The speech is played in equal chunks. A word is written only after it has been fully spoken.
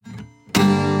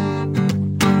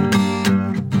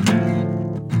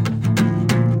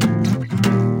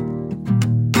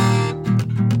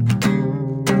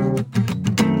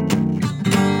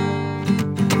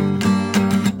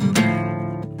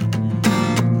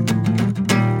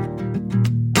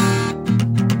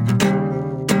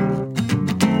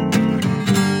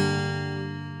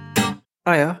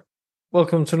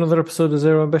Welcome to another episode of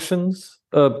Zero Ambitions,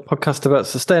 a podcast about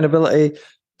sustainability,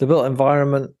 the built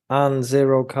environment, and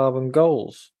zero carbon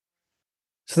goals.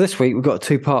 So this week we've got a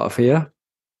two-parter for you.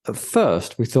 At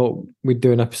first, we thought we'd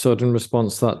do an episode in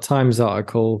response to that Times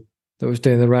article that was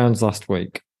doing the rounds last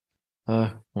week.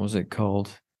 What was it called?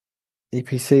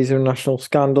 EPCs are a national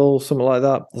scandal, something like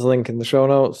that. There's a link in the show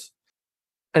notes.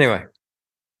 Anyway,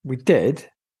 we did.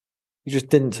 It just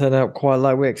didn't turn out quite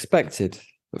like we expected.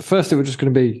 At first, it was just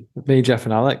going to be me, Jeff,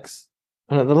 and Alex.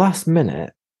 And at the last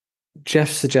minute, Jeff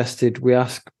suggested we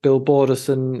ask Bill Bordass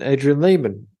and Adrian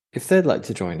Leaman if they'd like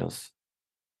to join us.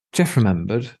 Jeff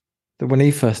remembered that when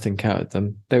he first encountered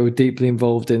them, they were deeply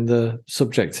involved in the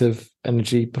subject of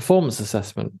energy performance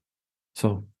assessment.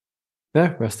 So,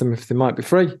 yeah, we asked them if they might be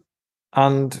free.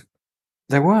 And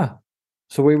they were.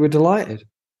 So we were delighted.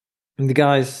 And the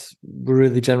guys were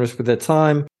really generous with their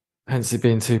time, hence it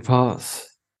being two parts.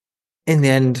 In the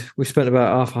end, we spent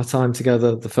about half our time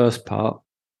together, the first part,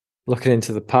 looking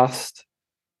into the past,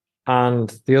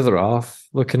 and the other half,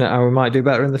 looking at how we might do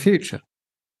better in the future.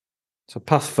 So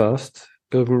past first,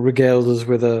 Bill regaled us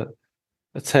with a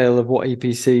tale of what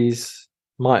EPCs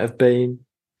might have been,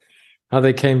 how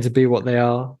they came to be what they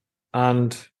are,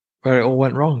 and where it all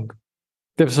went wrong.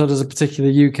 The episode has a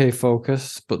particular UK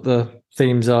focus, but the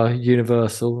themes are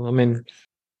universal. I mean,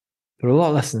 there are a lot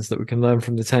of lessons that we can learn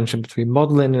from the tension between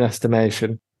modelling and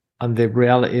estimation and the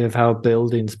reality of how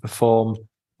buildings perform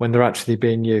when they're actually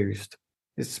being used.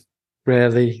 It's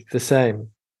rarely the same.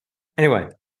 Anyway,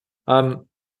 we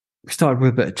started with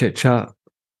a bit of chit-chat.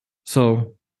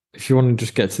 So if you want to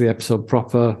just get to the episode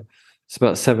proper, it's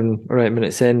about 7 or 8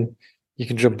 minutes in, you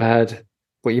can jump ahead.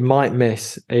 But you might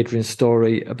miss Adrian's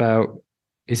story about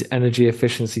his energy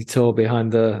efficiency tour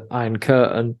behind the Iron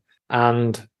Curtain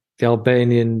and the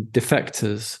Albanian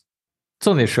defectors. It's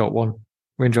only a short one.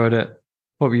 We enjoyed it.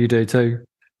 What will you do too?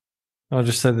 I'll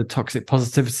just say the toxic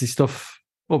positivity stuff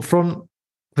up front.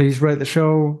 Please rate the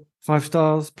show 5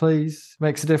 stars, please.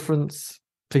 Makes a difference.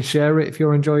 Please share it if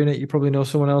you're enjoying it. You probably know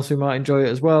someone else who might enjoy it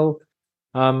as well.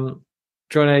 Join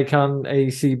ACAN,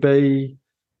 AECB,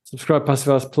 subscribe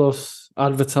Passive House Plus,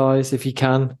 advertise if you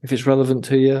can, if it's relevant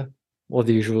to you, all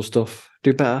the usual stuff.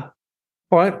 Do better.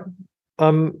 All right.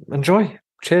 Enjoy.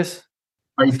 Cheers.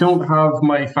 I don't have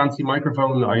my fancy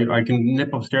microphone. I can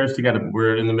nip upstairs to get it.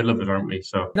 We're in the middle of it, aren't we?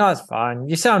 So no, it's fine.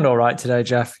 You sound all right today,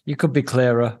 Jeff. You could be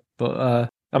clearer,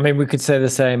 but I mean, we could say the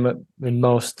same in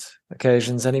most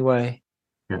occasions anyway.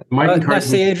 Yeah. Nice to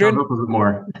see Adrian. Up a bit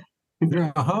more.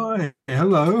 Yeah, hi,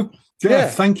 hello,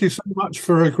 Jeff. Thank you so much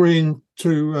for agreeing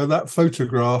to that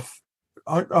photograph.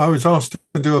 I was asked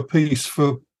to do a piece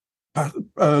for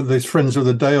these Friends of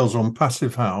the Dales on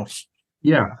Passive House.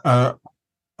 Yeah.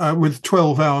 With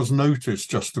 12 hours notice,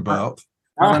 just about.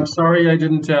 I'm sorry I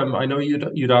didn't. I know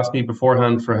you'd asked me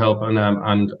beforehand for help, and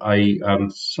I am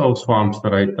so swamped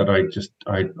that I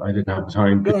didn't have the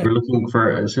time. Yeah. We're looking for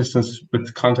assistance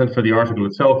with content for the article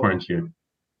itself, aren't you?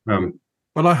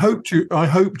 Well, I hoped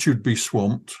you'd be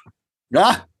swamped.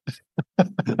 Ah.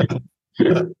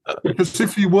 Because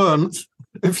if you weren't,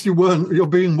 you're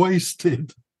being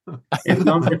wasted. It's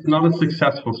not a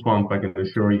successful swamp, I can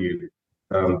assure you.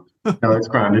 No, it's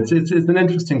grand. It's an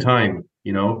interesting time,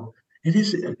 you know. It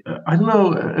is. I don't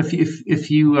know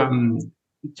if you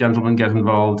gentlemen get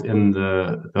involved in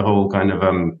the whole kind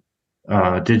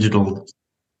of digital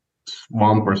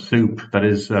swamp or soup that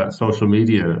is social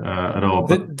media at all.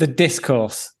 But the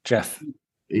discourse, Jeff.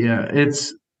 Yeah,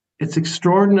 it's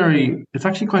extraordinary. It's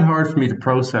actually quite hard for me to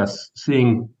process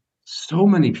seeing so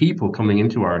many people coming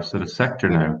into our sort of sector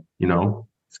now. You know,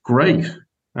 it's great.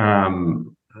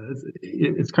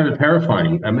 It's kind of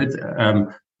terrifying. It's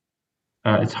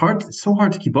hard. It's so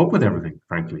hard to keep up with everything,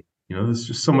 frankly. You know, there's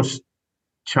just so much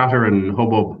chatter and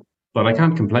hubbub. But I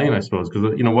can't complain, I suppose,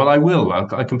 because I will. I'll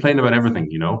complain about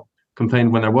everything. You know, complain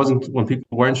when people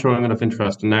weren't showing enough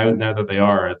interest, and now that they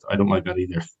are, I don't like that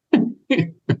either.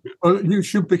 Well, you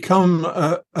should become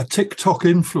a TikTok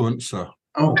influencer.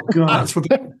 Oh God,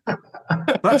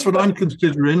 that's what I'm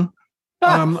considering.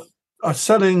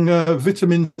 Selling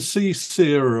vitamin C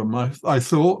serum, I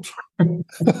thought.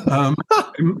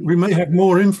 We may have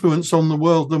more influence on the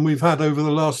world than we've had over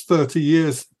the last 30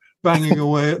 years banging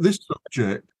away at this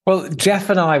subject. Well,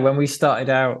 Jeff and I, when we started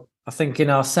out, I think in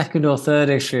our second or third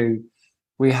issue,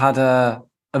 we had a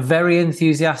very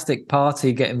enthusiastic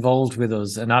party get involved with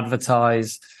us and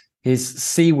advertise his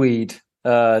seaweed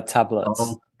tablets.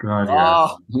 Oh, God, yeah.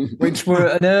 Which were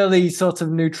an early sort of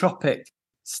nootropic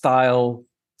style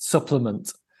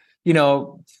supplement, you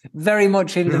know, very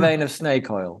much in the vein of snake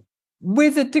oil.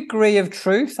 with a degree of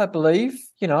truth, I believe.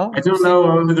 You know, I don't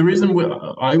know. The reason we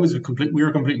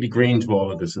were completely green to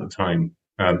all of this at the time,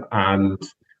 and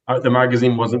the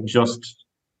magazine wasn't just.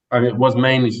 I mean, it was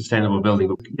mainly sustainable building,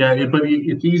 but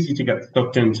it's easy to get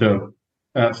sucked into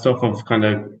stuff of kind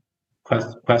of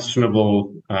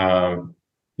questionable,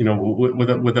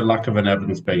 with a lack of an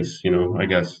evidence base. I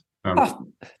guess.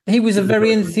 He was a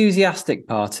very enthusiastic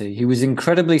party. He was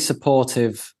incredibly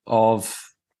supportive of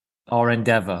our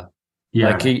endeavour.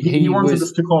 Yeah, like he wanted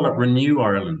us to call it Renew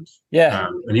Ireland. Yeah,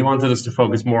 and he wanted us to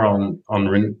focus more on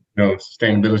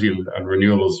sustainability and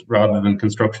renewables rather than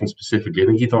construction specifically. I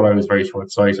think he thought I was very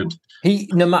short-sighted.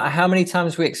 No matter how many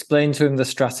times we explained to him the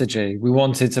strategy, we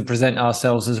wanted to present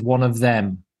ourselves as one of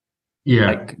them. Yeah,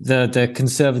 like the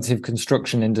conservative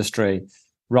construction industry,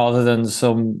 rather than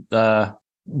some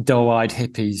doe-eyed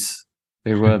hippies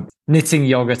who were knitting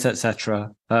yogurt,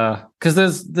 etc.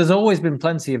 Because there's always been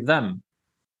plenty of them.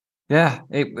 Yeah,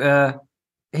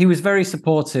 he was very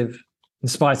supportive in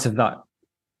spite of that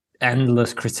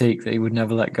endless critique that he would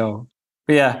never let go.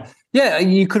 But yeah,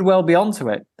 you could well be onto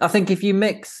it. I think if you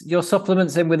mix your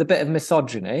supplements in with a bit of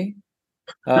misogyny,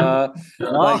 or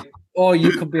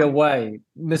you could be away.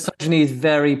 Misogyny is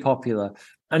very popular.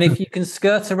 And if you can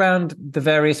skirt around the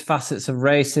various facets of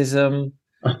racism,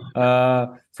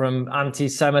 from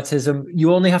anti-Semitism,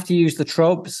 you only have to use the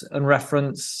tropes and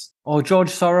reference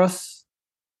George Soros.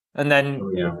 And then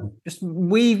just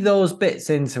weave those bits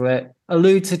into it,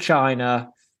 allude to China,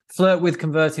 flirt with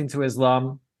converting to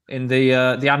Islam in the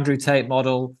Andrew Tate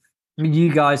model. I mean,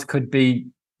 you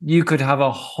could have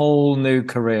a whole new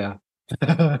career.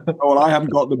 Well, I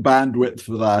haven't got the bandwidth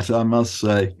for that, I must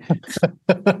say.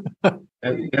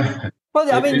 Well,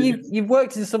 I mean, you've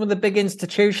worked in some of the big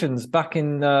institutions back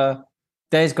in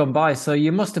days gone by, so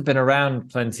you must have been around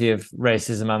plenty of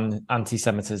racism and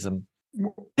anti-Semitism.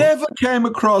 Never came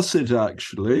across it,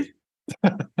 actually.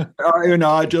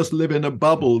 I just live in a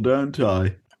bubble, don't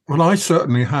I? Well, I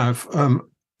certainly have. I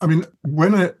mean,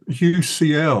 when at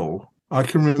UCL, I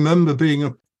can remember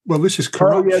being this is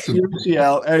corruption. Oh, yes,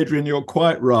 UCL. Adrian, you're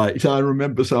quite right. I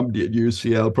remember somebody at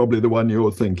UCL, probably the one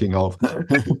you're thinking of.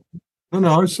 No,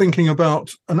 I was thinking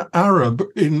about an Arab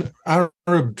in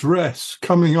Arab dress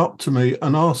coming up to me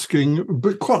and asking,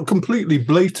 but quite completely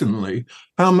blatantly,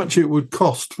 how much it would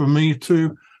cost for me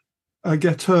to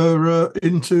get her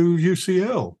into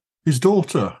UCL, his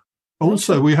daughter.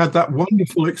 Also, we had that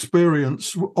wonderful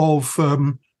experience of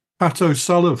Pat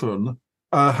O'Sullivan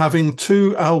having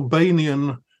two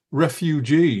Albanian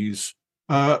refugees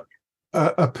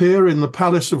appear in the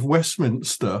Palace of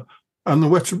Westminster, and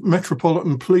the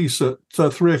Metropolitan Police at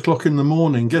 3 o'clock in the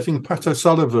morning getting Pat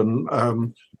O'Sullivan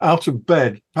out of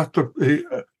bed,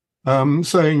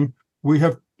 saying, "We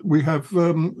have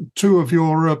two of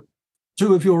your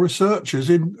researchers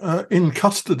in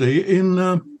custody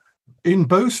in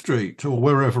Bow Street or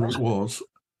wherever it was."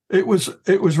 It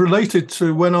was related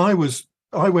to when I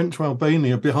went to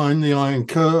Albania behind the Iron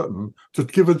Curtain to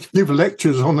give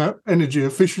lectures on energy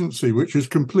efficiency, which is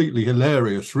completely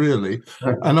hilarious, really.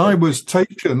 And I was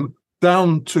taken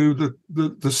down to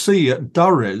the sea at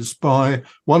Durres by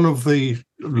one of the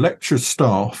lecture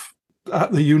staff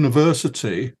at the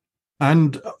university,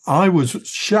 and I was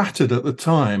shattered at the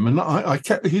time. And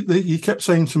he kept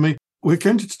saying to me, "We're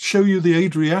going to show you the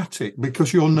Adriatic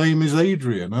because your name is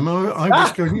Adrian." And I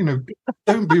was going,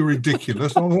 don't be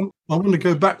ridiculous. I want to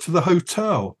go back to the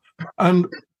hotel. And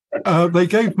they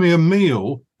gave me a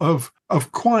meal of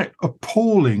quite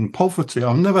appalling poverty.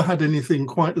 I've never had anything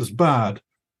quite as bad.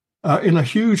 In a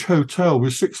huge hotel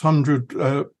with 600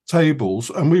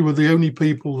 tables, and we were the only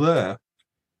people there.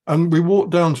 And we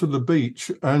walked down to the beach,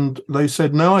 and they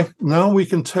said, now we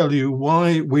can tell you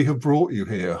why we have brought you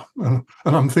here. And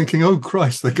I'm thinking, oh,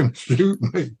 Christ, they're going to shoot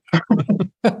me.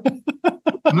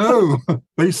 No,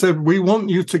 they said, we want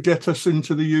you to get us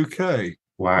into the UK.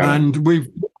 Wow. And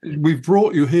we've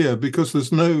brought you here because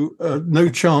there's no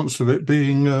chance of it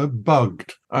being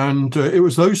bugged. And it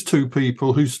was those two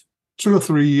people who 2 or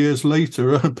 3 years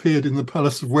later appeared in the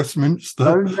Palace of Westminster.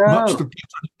 Oh,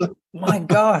 no. My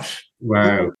gosh.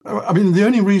 Wow. I mean, the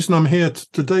only reason I'm here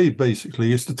today,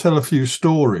 basically, is to tell a few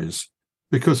stories,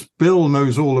 because Bill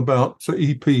knows all about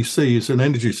EPCs and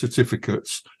energy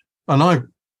certificates, and I've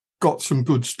got some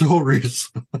good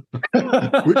stories,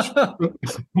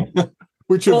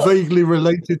 which are vaguely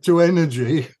related to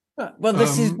energy. Well,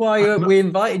 this is why we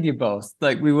invited you both.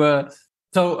 We were...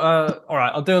 So, all right,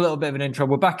 I'll do a little bit of an intro.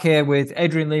 We're back here with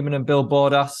Adrian Leaman and Bill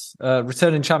Bordass,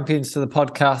 returning champions to the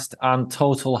podcast and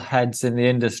total heads in the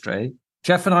industry.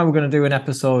 Jeff and I were going to do an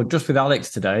episode just with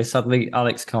Alex today. Sadly,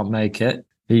 Alex can't make it.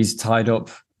 He's tied up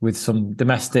with some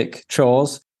domestic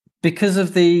chores. because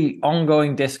of the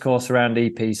ongoing discourse around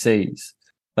EPCs,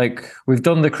 like we've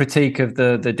done the critique of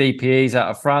the DPEs out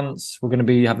of France. We're going to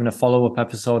be having a follow-up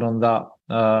episode on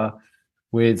that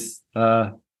with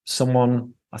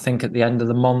someone, I think, at the end of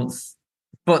the month.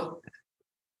 But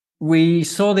we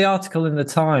saw the article in the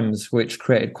Times, which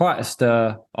created quite a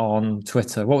stir on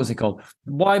Twitter. What was it called?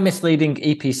 Why misleading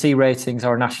EPC ratings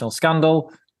are a national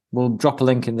scandal. We'll drop a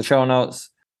link in the show notes.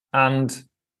 And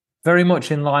very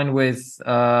much in line with,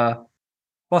 I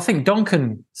think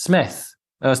Duncan Smith,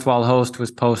 erstwhile host,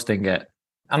 was posting it.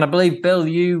 And I believe, Bill,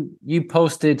 you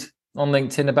posted on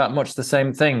LinkedIn about much the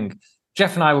same thing.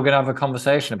 Jeff and I were going to have a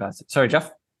conversation about it. Sorry,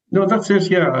 Jeff? No, that's it.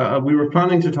 Yeah, we were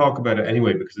planning to talk about it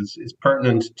anyway because it's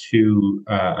pertinent to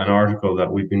an article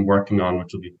that we've been working on,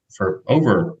 which will be for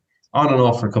on and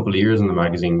off for a couple of years in the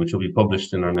magazine, which will be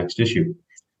published in our next issue.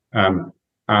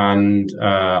 And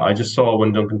I just saw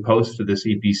when Duncan posted this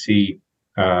EPC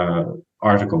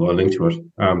article, a link to it.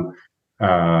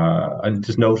 I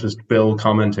just noticed Bill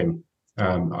commenting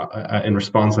in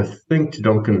response, I think, to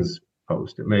Duncan's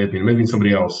post. It may have been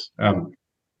somebody else. And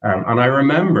I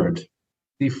remembered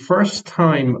the first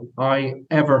time I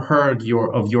ever heard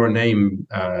of your name,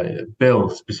 Bill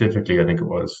specifically, I think it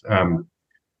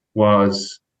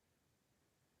was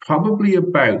probably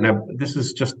about, now this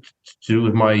is just to do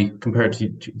with compared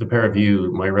to the pair of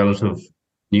you, my relative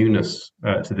newness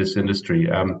to this industry.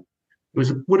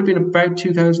 Would have been about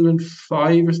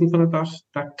 2005 or something like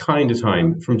that kind of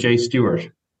time, from Jay Stewart.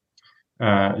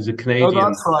 Is a Canadian. Oh,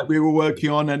 that's right. We were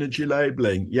working on energy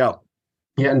labeling. Yeah.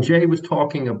 Yeah, and Jay was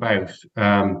talking about,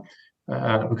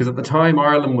 because at the time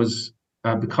Ireland was,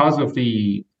 because of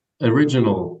the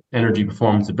original Energy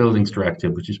Performance of Buildings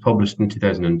Directive, which was published in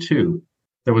 2002,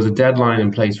 there was a deadline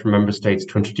in place for member states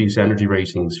to introduce energy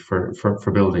ratings for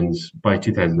buildings by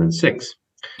 2006.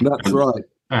 That's right.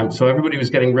 So everybody was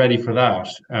getting ready for that.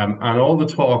 And all the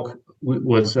talk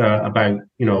was about,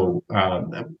 people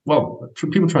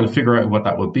trying to figure out what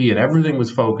that would be. And everything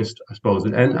was focused, I suppose,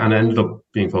 and ended up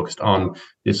being focused on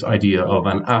this idea of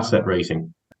an asset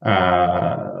rating,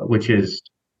 which is,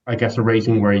 I guess, a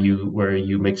rating where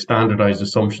you make standardized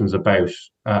assumptions about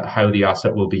how the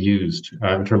asset will be used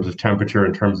in terms of temperature,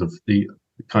 in terms of the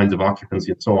kinds of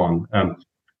occupancy and so on.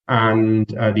 And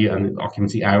the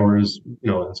occupancy hours,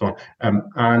 and so on.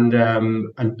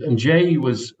 And Jay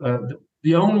was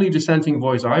the only dissenting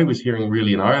voice I was hearing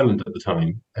really in Ireland at the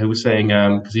time, who was saying,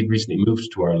 because he'd recently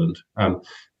moved to Ireland,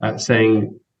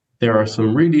 saying there are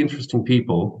some really interesting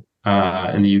people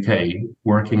in the UK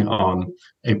working on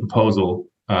a proposal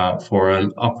for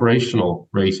an operational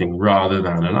rating rather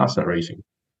than an asset rating.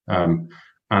 And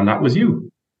that was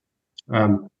you.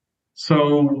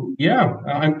 So yeah,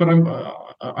 I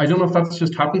don't know if that's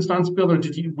just happenstance, Bill, or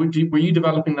were you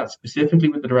developing that specifically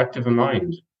with the directive in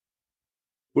mind?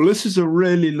 Well, this is a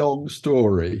really long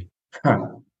story.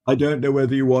 I don't know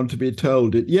whether you want to be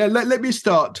told it. Yeah, let me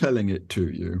start telling it to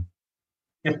you.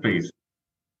 Yes, please.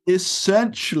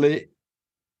 Essentially,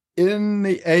 in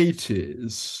the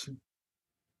 80s,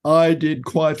 I did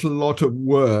quite a lot of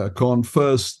work on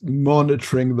first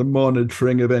monitoring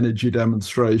of energy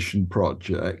demonstration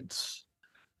projects,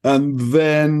 and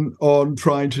then on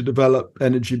trying to develop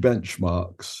energy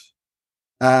benchmarks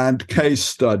and case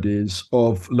studies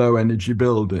of low energy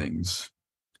buildings.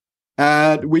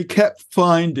 And we kept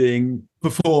finding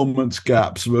performance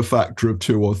gaps of a factor of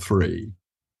 2 or 3.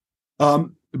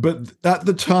 But at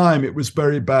the time, it was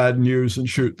very bad news and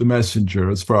shoot the messenger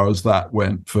as far as that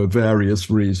went, for various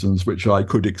reasons, which I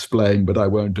could explain, but I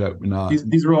won't open up.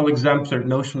 These are all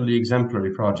notionally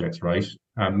exemplary projects, right?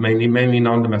 Mainly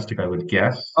non-domestic, I would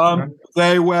guess.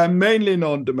 They were mainly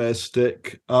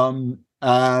non-domestic. And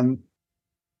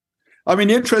I mean,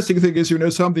 the interesting thing is,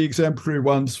 some of the exemplary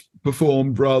ones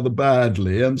performed rather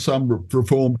badly, and some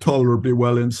performed tolerably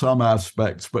well in some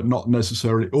aspects, but not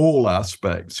necessarily all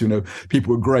aspects.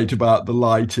 People were great about the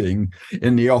lighting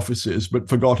in the offices, but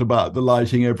forgot about the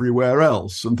lighting everywhere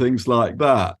else and things like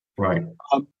that. Right.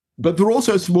 But there were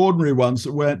also some ordinary ones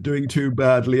that weren't doing too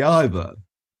badly either.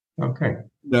 Okay.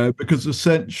 Because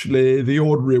essentially the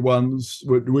ordinary ones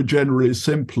were generally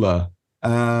simpler,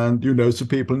 and, so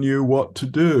people knew what to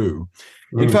do.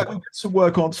 In fact, we did some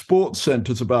work on sports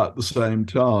centres about the same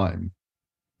time.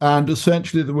 And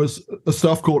essentially there was a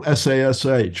stuff called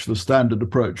SASH, the Standard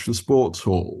Approach to Sports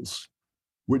Halls,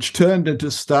 which turned into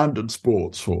standard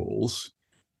sports halls.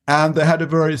 And they had a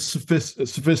very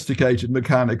sophisticated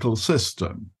mechanical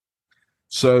system,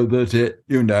 so that it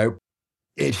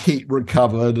heat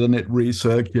recovered and it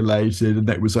recirculated and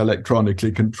it was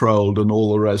electronically controlled and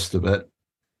all the rest of it.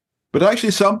 But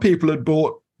actually some people had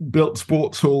bought built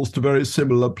sports halls to very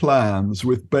similar plans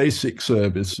with basic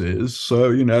services.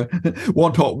 So,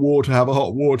 want hot water, have a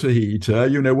hot water heater,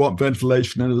 want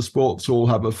ventilation in the sports hall,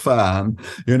 have a fan,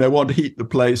 want to heat the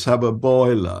place, have a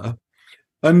boiler.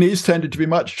 And these tended to be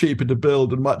much cheaper to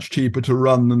build and much cheaper to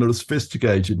run than the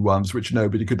sophisticated ones, which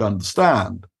nobody could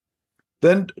understand.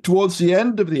 Then towards the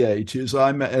end of the 80s,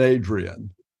 I met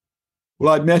Adrian.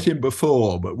 Well, I'd met him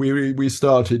before, but we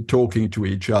started talking to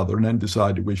each other and then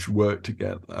decided we should work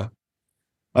together.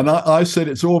 And I said,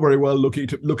 it's all very well looking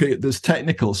at this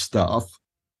technical stuff,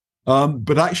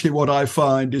 but actually what I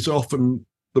find is often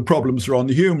the problems are on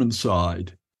the human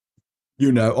side,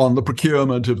 on the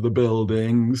procurement of the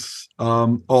buildings,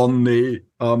 on the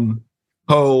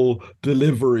whole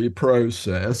delivery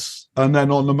process, and then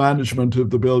on the management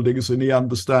of the buildings and the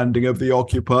understanding of the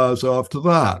occupiers after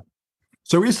that.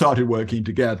 So we started working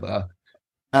together,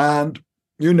 and,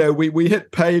 we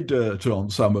hit pay dirt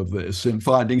on some of this in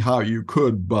finding how you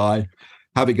could by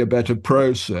having a better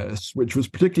process, which was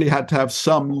particularly had to have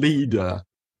some leader.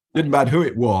 Didn't matter who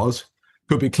it was.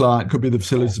 Could be client, could be the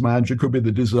facilities manager, could be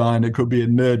the designer, could be a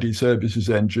nerdy services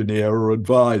engineer or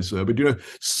advisor. But,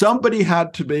 somebody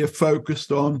had to be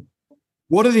focused on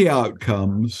what are the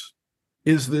outcomes?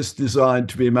 Is this designed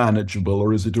to be manageable,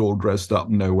 or is it all dressed up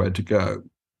and nowhere to go?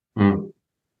 Mm.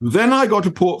 Then I got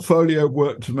a portfolio of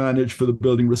work to manage for the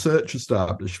building research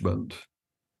establishment,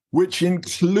 which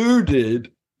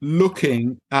included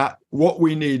looking at what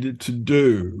we needed to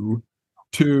do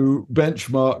to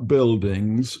benchmark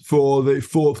buildings for the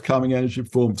forthcoming Energy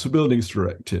Performance of Buildings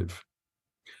Directive.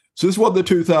 So this was the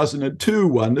 2002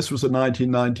 one. This was a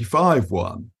 1995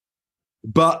 one.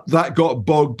 But that got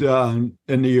bogged down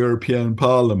in the European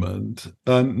Parliament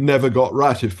and never got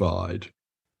ratified.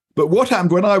 But what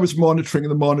happened when I was monitoring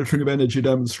the monitoring of energy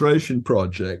demonstration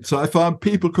projects, I found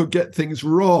people could get things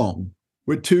wrong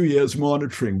with 2 years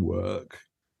monitoring work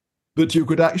that you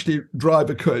could actually drive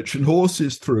a coach and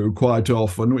horses through quite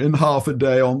often in half a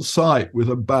day on site with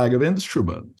a bag of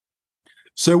instruments.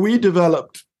 So we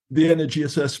developed the energy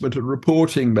assessment and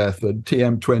reporting method,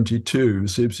 TM22,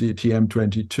 CIBSE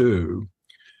TM22,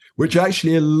 which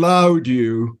actually allowed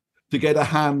you to get a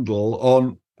handle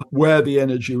on where the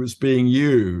energy was being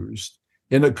used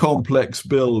in a complex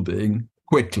building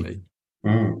quickly.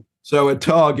 Mm. So a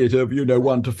target of,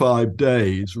 1 to 5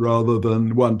 days rather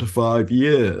than 1 to 5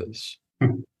 years.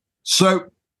 So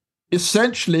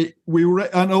essentially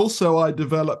and also I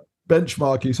developed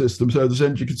benchmarking systems. So there's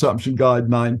Energy Consumption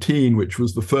Guide 19, which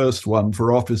was the first one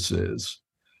for offices,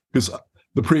 because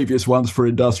the previous ones for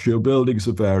industrial buildings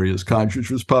of various kinds,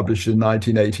 which was published in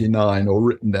 1989 or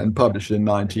written and published in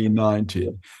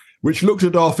 1990, which looked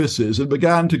at offices and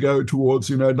began to go towards,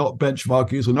 not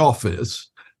benchmarking as an office,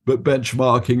 but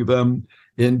benchmarking them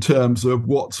in terms of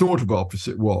what sort of office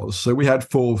it was. So we had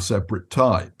 4 separate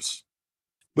types.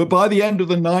 But by the end of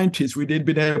the 90s, we'd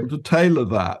been able to tailor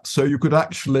that. So you could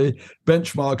actually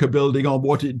benchmark a building on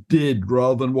what it did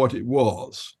rather than what it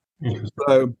was.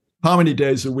 So how many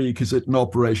days a week is it in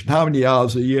operation? How many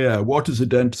hours a year? What is the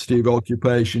density of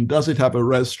occupation? Does it have a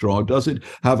restaurant? Does it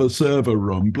have a server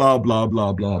room? Blah, blah,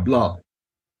 blah, blah, blah.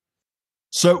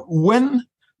 So when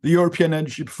the European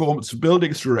Energy Performance of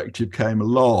Buildings Directive came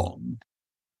along,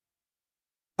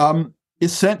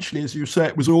 essentially, as you say,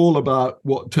 it was all about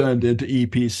what turned into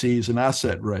EPCs and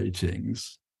asset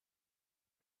ratings,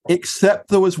 except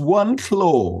there was one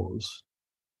clause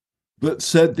that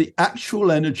said the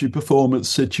actual energy performance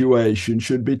situation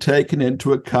should be taken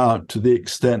into account to the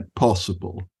extent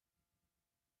possible.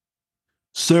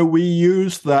 So we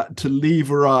used that to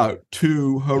lever out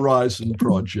 2 horizon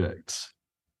projects,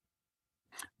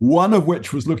 one of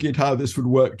which was looking at how this would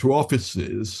work to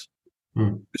offices,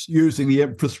 using the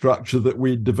infrastructure that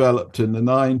we developed in the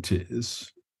 90s,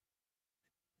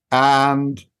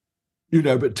 and,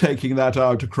 but taking that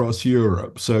out across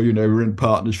Europe. So, we're in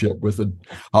partnership with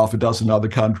half a dozen other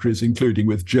countries, including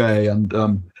with Jay and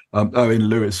Owen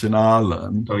Lewis in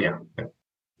Ireland. Oh, yeah.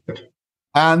 Good.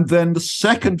 And then the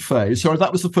second phase, sorry,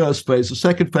 that was the first phase. The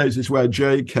second phase is where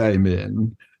Jay came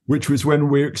in, which was when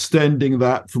we're extending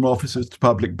that from offices to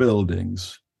public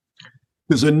buildings.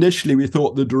 Because initially we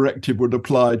thought the directive would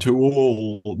apply to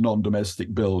all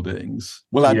non-domestic buildings.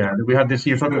 Well, we had this,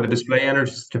 you're talking about the display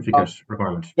energy certificate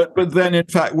requirement. But then, in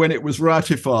fact, when it was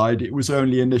ratified, it was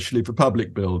only initially for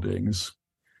public buildings.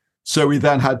 So we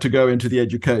then had to go into the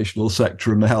educational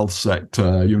sector and the health sector,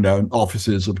 and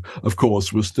offices, of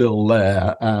course, were still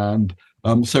there. And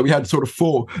so we had sort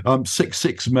of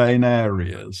six main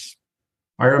areas.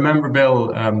 I remember,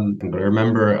 Bill, at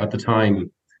the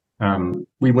time,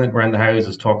 we went around the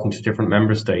houses talking to different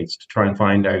member states to try and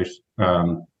find out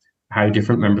how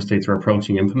different member states are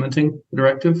approaching implementing the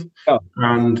directive. Oh.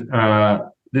 And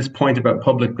this point about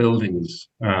public buildings,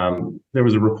 there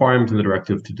was a requirement in the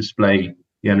directive to display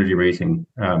the energy rating,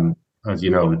 as you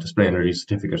know, the display energy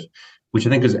certificate, which I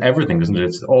think is everything, isn't it?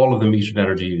 It's all of the metered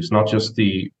energy use, not just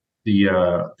the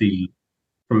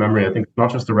from memory, I think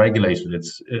not just the regulated.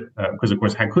 It's because of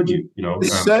course, how could you,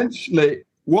 Essentially,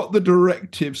 what the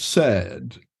directive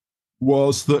said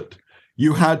was that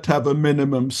you had to have a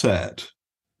minimum set,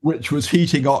 which was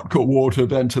heating, hot water,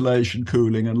 ventilation,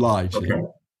 cooling, and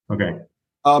lighting. Okay.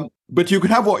 But you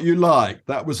could have what you like.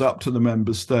 That was up to the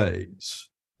member states.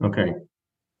 Okay.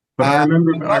 But I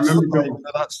remember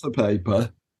that's the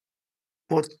paper.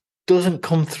 What doesn't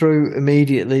come through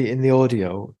immediately in the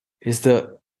audio is that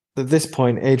at this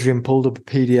point, Adrian pulled up a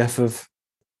PDF of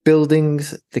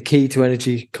Buildings, the Key to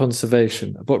Energy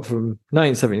Conservation, a book from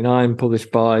 1979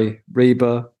 published by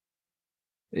Reba.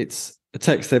 It's a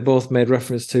text they both made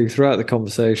reference to throughout the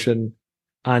conversation,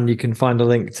 and you can find a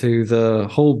link to the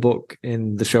whole book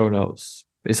in the show notes.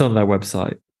 It's on their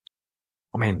website.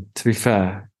 I mean, to be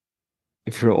fair,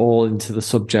 if you're all into the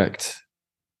subject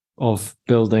of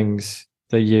buildings,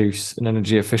 their use and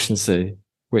energy efficiency,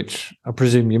 which I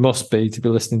presume you must be to be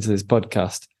listening to this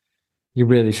podcast, you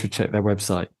really should check their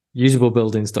website,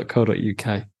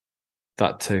 usablebuildings.co.uk.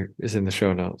 That too is in the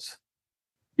show notes.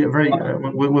 Yeah,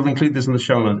 we'll include this in the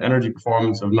show notes. Energy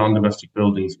performance of non-domestic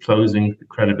buildings, closing the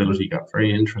credibility gap.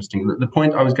 Very interesting. The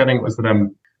point I was getting was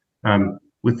that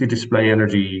with the display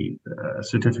energy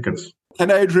certificates. Can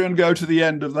Adrian go to the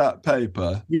end of that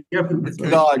paper? Yeah,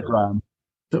 diagram.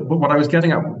 But what I was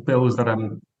getting at, Bill, was that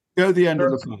go to the end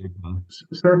of the paper.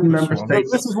 Certain member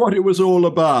states. This is what it was all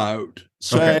about.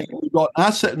 Saying you've got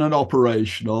asset and an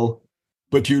operational,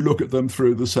 but you look at them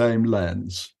through the same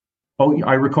lens. Oh,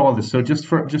 I recall this. So just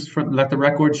for let the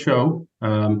record show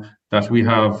that we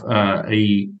have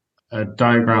a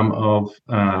diagram of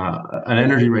an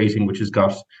energy rating which has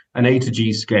got an A to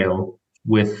G scale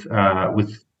with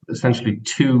essentially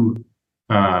two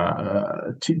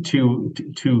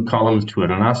columns to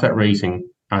it, an asset rating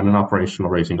and an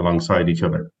operational rating alongside each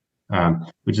other,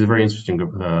 which is a very interesting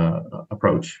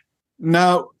approach.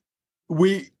 Now,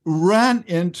 we ran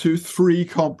into three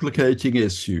complicating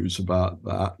issues about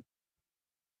that.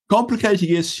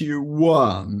 Complicating issue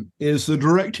one is the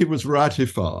directive was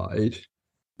ratified,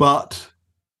 but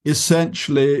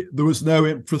essentially there was no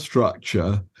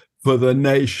infrastructure for the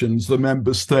nations, the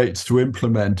member states, to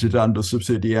implement it under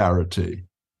subsidiarity.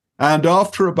 And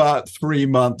after about 3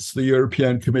 months, the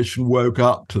European Commission woke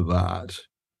up to that,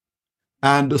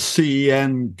 and a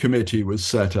CEN committee was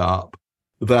set up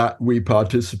that we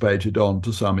participated on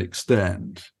to some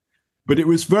extent. But it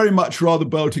was very much rather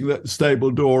bolting the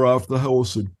stable door after the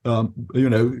horse had,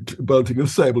 bolting the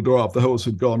stable door after the horse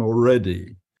had gone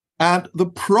already. And the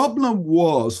problem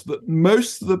was that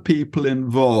most of the people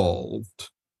involved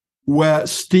were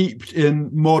steeped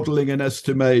in modeling and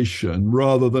estimation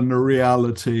rather than the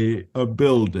reality of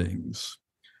buildings,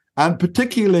 and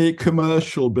particularly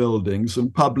commercial buildings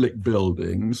and public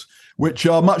buildings, which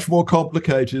are much more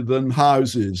complicated than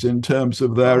houses in terms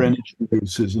of their energy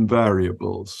uses and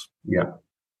variables. Yeah.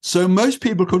 So most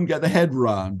people couldn't get their head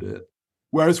around it,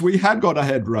 whereas we had got a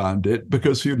head around it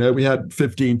because, we had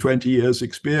 15, 20 years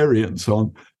experience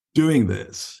on doing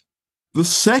this. The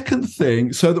second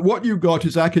thing, so that what you got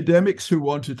is academics who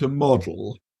wanted to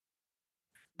model,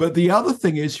 but the other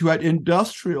thing is you had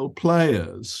industrial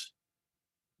players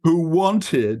who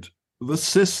wanted the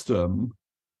system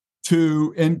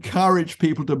to encourage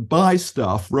people to buy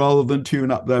stuff rather than tune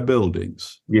up their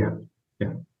buildings. Yeah.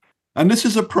 And this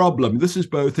is a problem. This is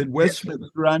both in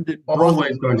Westminster and in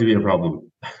always going to be a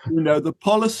problem. The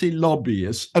policy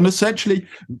lobbyists, and essentially,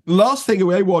 the last thing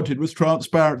they wanted was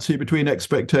transparency between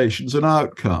expectations and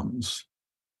outcomes.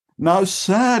 Now,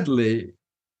 sadly,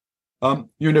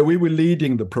 we were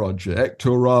leading the project,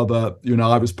 or rather,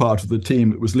 I was part of the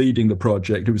team that was leading the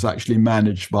project. It was actually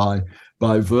managed by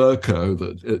Verco,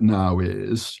 that it now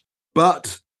is.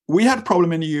 But we had a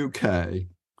problem in the UK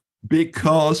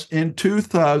because in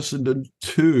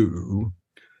 2002,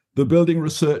 the building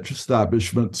research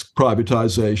establishment's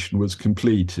privatization was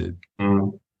completed.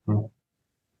 Mm-hmm.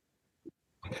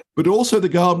 But also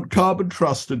the Carbon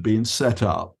Trust had been set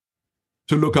up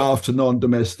to look after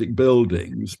non-domestic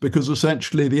buildings, because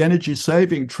essentially the Energy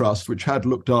Saving Trust, which had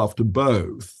looked after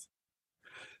both,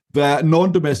 their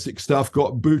non-domestic stuff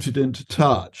got booted into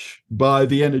touch by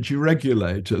the energy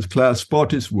regulators, Claire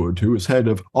Spottiswoode, who was head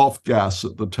of off-gas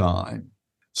at the time.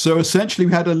 So essentially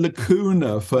we had a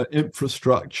lacuna for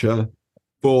infrastructure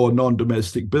for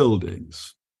non-domestic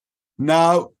buildings.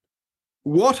 Now,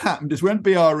 what happened is when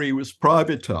BRE was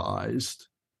privatized,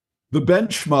 the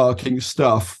benchmarking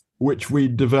stuff, which we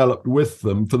developed with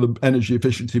them for the energy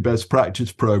efficiency best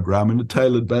practice program and the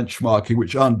tailored benchmarking,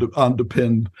 which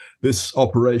underpinned this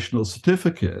operational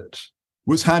certificate,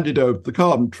 was handed over to the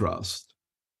Carbon Trust.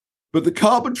 But the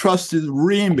Carbon Trust's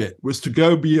remit was to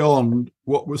go beyond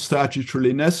what was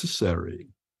statutorily necessary.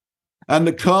 And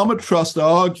the Carbon Trust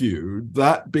argued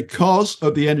that because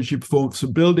of the Energy Performance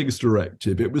of Buildings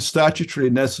Directive, it was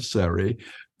statutorily necessary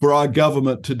for our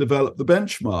government to develop the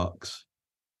benchmarks.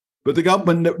 But the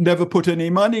government never put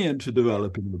any money into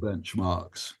developing the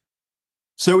benchmarks.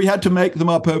 So we had to make them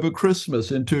up over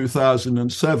Christmas in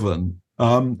 2007,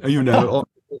 on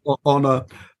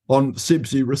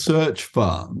CIBSE Research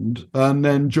Fund. And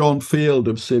then John Field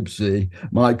of CIBSE,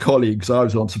 my colleagues, I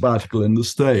was on sabbatical in the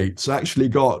States, actually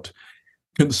got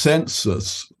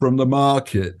consensus from the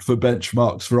market for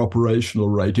benchmarks for operational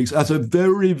ratings as a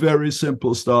very, very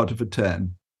simple starter for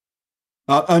 10.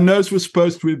 And those were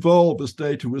supposed to evolve as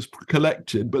data was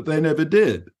collected, but they never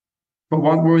did. But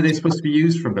what were they supposed to be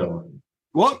used for, Bill?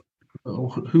 What?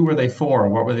 Who were they for?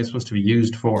 What were they supposed to be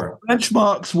used for?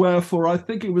 Benchmarks were for, I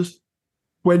think it was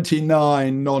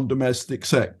 29 non-domestic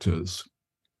sectors.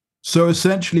 So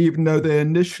essentially, even though they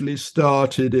initially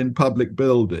started in public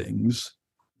buildings,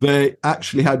 they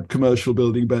actually had commercial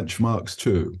building benchmarks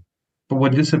too. But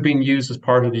would this have been used as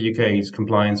part of the UK's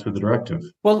compliance with the directive?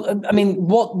 Well, I mean,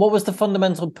 what was the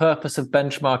fundamental purpose of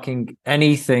benchmarking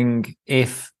anything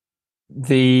if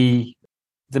the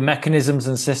mechanisms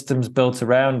and systems built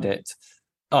around it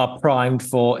are primed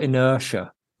for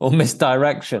inertia or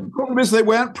misdirection? The problem is they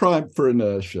weren't primed for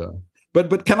inertia.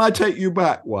 But can I take you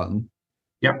back one?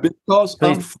 Yeah. Because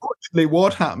unfortunately,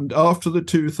 what happened after the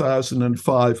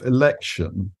 2005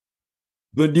 election,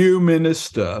 the new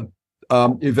minister,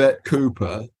 Yvette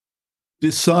Cooper,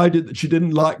 decided that she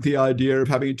didn't like the idea of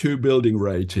having 2 building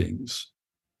ratings.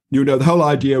 You know, the whole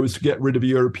idea was to get rid of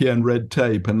European red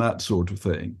tape and that sort of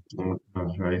thing. Oh,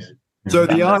 that's right. Yeah. So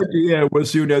the idea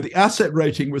was, the asset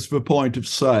rating was for point of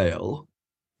sale,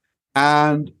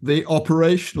 and the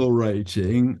operational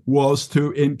rating was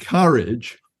to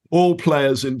encourage all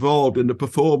players involved in the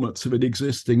performance of an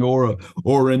existing or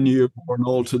a new or an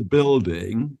altered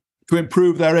building to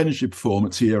improve their energy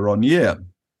performance year on year.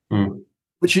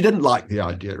 But she didn't like the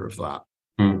idea of that.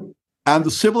 And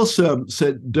the civil servant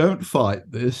said, don't fight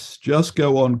this, just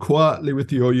go on quietly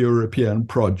with your European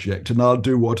project and I'll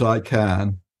do what I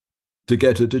can to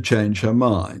get her to change her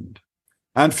mind.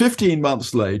 And 15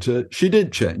 months later, she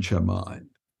did change her mind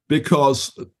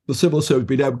because the civil servant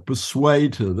had been able to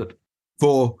persuade her that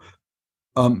for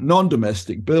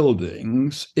non-domestic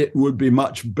buildings, it would be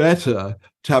much better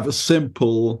to have a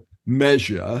simple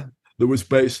measure that was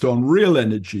based on real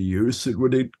energy use. It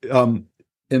would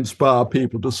inspire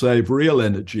people to save real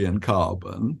energy and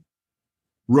carbon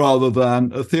rather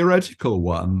than a theoretical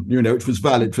one, it was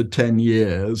valid for 10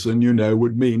 years and,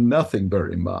 would mean nothing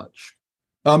very much.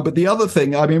 But the other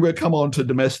thing, we'll come on to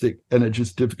domestic energy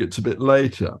certificates a bit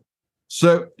later.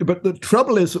 So, but the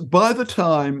trouble is, by the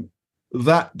time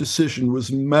that decision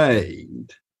was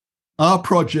made, our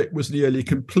project was nearly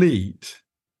complete.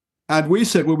 And we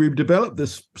said, well, we've developed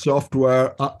this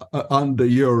software under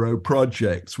Euro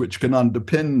projects, which can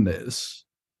underpin this,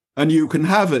 and you can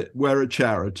have it. We're a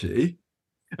charity.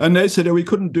 And they said, oh, we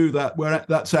couldn't do that.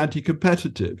 That's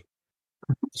anti-competitive.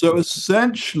 So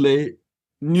essentially,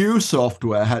 new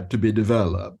software had to be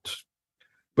developed,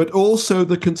 but also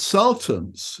the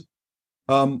consultants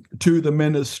to the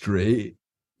ministry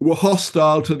were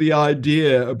hostile to the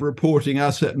idea of reporting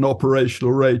asset and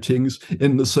operational ratings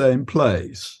in the same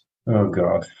place. Oh,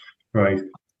 God. Right.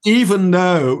 Even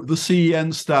though the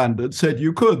CEN standard said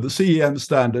you could. The CEN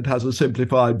standard has a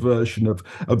simplified version of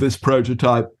this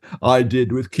prototype I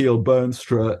did with Kiel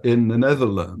Boonstra in the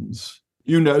Netherlands.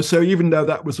 So even though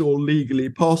that was all legally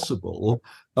possible,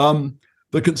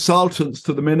 the consultants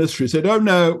to the ministry said, oh,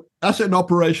 no, asset and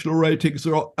operational ratings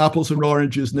are apples and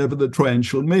oranges, never the twain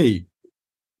shall meet.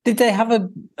 Did they have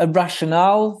a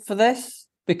rationale for this?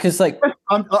 Because,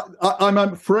 I'm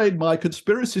afraid my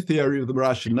conspiracy theory of the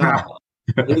rationale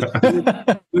is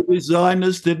the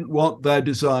designers didn't want their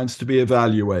designs to be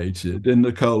evaluated in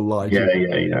the cold light. Yeah.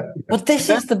 But this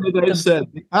is they said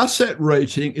the asset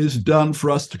rating is done for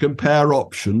us to compare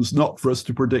options, not for us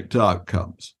to predict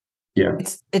outcomes. Yeah,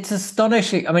 it's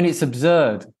astonishing. It's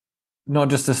absurd, not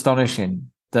just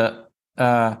astonishing, that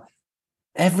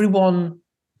everyone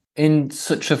in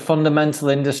such a fundamental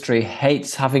industry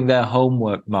hates having their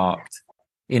homework marked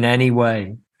in any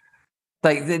way.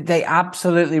 They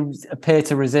absolutely appear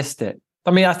to resist it.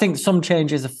 I think some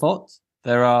changes afoot.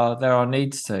 There are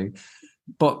needs to,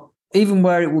 but even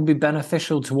where it would be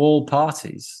beneficial to all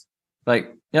parties,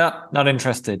 Yeah, not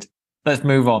interested. Let's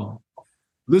move on.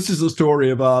 This is the story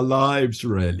of our lives,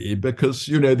 really, because,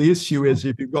 the issue is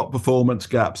if you've got performance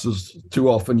gaps, as too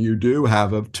often you do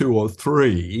have, of 2 or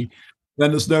 3,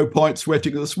 then there's no point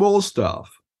sweating the small stuff.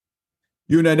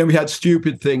 Then we had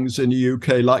stupid things in the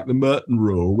UK like the Merton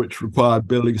rule, which required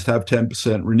buildings to have 10%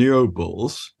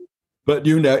 renewables. But,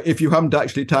 if you haven't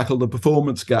actually tackled the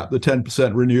performance gap, the 10%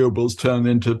 renewables turn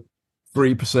into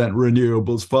 3%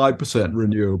 renewables, 5%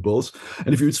 renewables.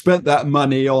 And if you'd spent that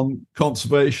money on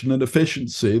conservation and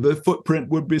efficiency, the footprint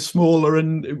would be smaller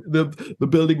and the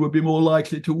building would be more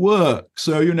likely to work.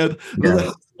 So,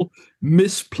 the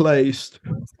misplaced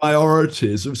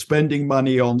priorities of spending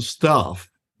money on stuff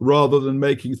rather than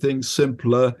making things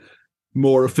simpler,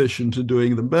 more efficient, and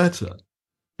doing them better.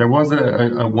 There was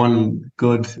a one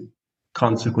good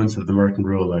consequence of the Merton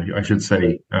rule, I should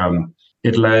say.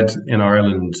 It led in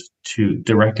Ireland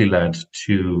directly led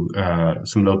to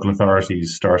some local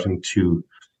authorities starting to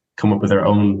come up with their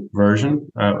own version.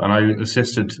 And I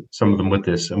assisted some of them with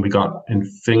this. And we got in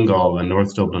Fingal in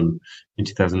North Dublin in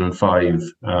 2005,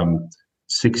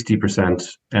 60%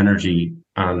 energy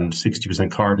and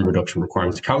 60% carbon reduction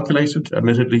requirements calculated,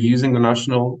 admittedly using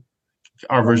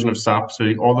our version of SAP.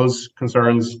 So all those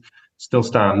concerns still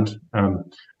stand.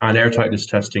 And airtightness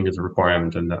testing is a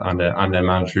requirement, and then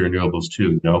mandatory renewables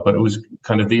too. But it was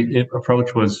kind of the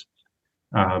approach was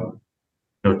to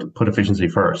put efficiency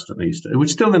first, at least,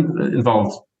 which still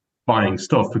involves buying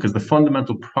stuff, because the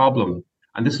fundamental problem,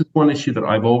 and this is one issue that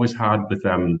I've always had with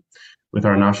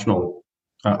our national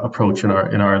approach in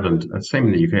Ireland, and same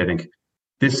in the UK, I think,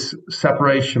 this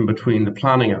separation between the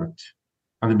Planning Act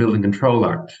and the Building Control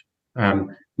Act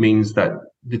means that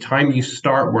the time you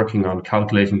start working on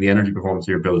calculating the energy performance of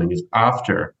your building is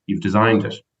after you've designed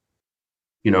it.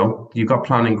 You've got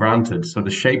planning granted, so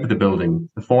the shape of the building,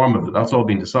 the form of it, that's all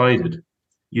been decided.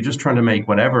 You're just trying to make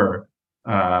whatever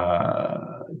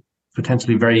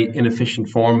potentially very inefficient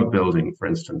form of building, for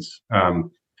instance,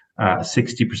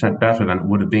 60% better than it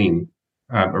would have been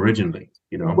originally.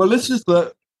 Well, this is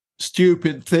the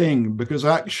stupid thing, because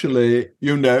actually,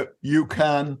 you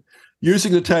can,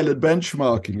 using the tailored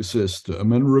benchmarking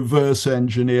system and reverse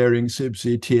engineering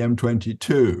CIBSE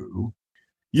TM22,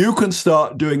 you can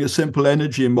start doing a simple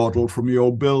energy model for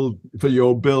your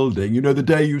building, the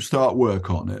day you start work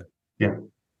on it. Yeah.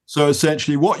 So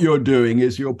essentially what you're doing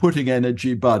is you're putting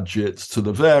energy budgets to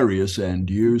the various end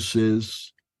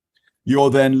uses.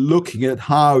 You're then looking at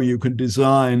how you can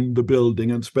design the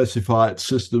building and specify its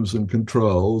systems and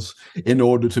controls in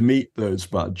order to meet those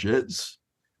budgets.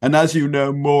 And as you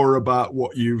know more about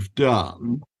what you've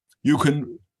done, you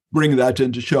can bring that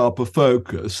into sharper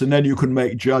focus, and then you can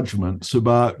make judgments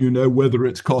about, whether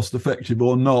it's cost effective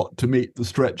or not to meet the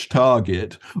stretch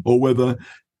target, or whether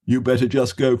you better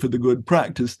just go for the good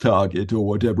practice target or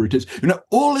whatever it is.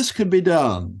 All this can be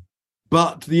done,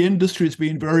 but the industry has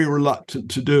been very reluctant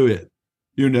to do it.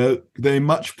 They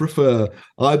much prefer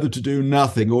either to do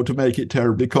nothing or to make it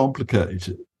terribly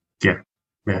complicated. Yeah,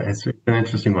 it's an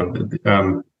interesting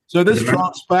one. So this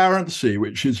transparency,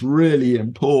 which is really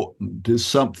important, is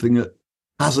something that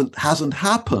hasn't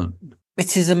happened.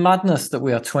 It is a madness that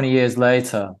we are 20 years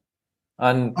later,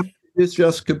 and it's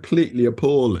just completely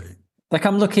appalling. Like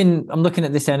I'm looking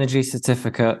at this energy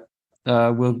certificate.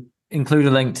 We'll include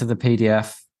a link to the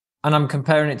PDF, and I'm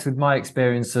comparing it with my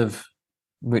experience of,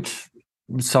 which,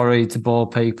 sorry to bore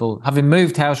people, having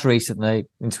moved house recently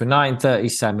into a 930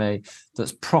 semi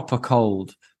that's proper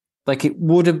cold. Like it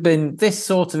would have been, this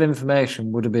sort of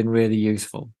information would have been really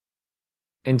useful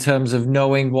in terms of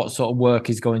knowing what sort of work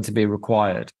is going to be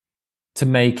required to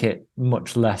make it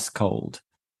much less cold.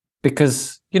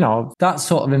 Because, that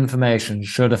sort of information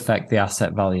should affect the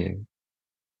asset value,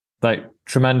 like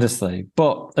tremendously.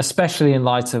 But especially in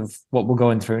light of what we're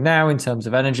going through now in terms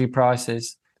of energy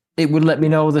prices, it would let me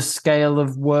know the scale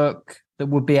of work that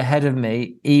would be ahead of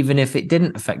me, even if it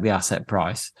didn't affect the asset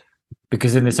price.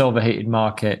 Because in this overheated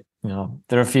market,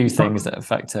 there are a few things that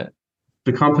affect it.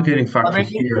 The complicating factor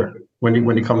here, when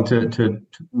you come to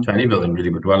any building, really,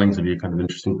 but dwellings would be a kind of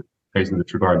interesting place in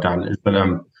this regard, Dan, is that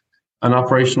an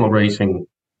operational rating,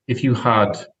 if you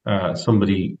had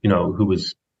somebody, who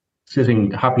was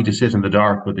happy to sit in the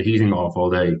dark with the heating off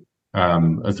all day,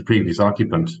 as the previous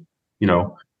occupant,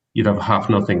 you'd have half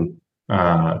nothing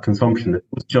consumption. It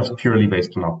was just purely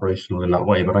based on operational in that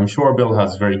way. But I'm sure Bill and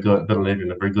Adrian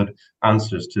have very good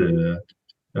answers to this.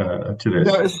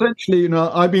 Yeah, essentially,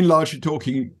 I've been largely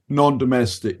talking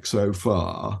non-domestic so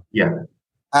far. Yeah.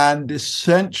 And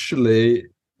essentially,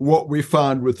 what we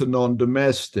found with the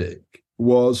non-domestic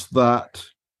was that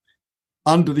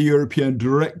under the European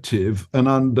Directive and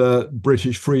under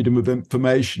British Freedom of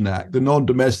Information Act, the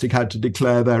non-domestic had to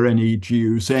declare their energy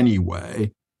use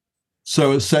anyway.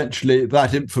 So essentially,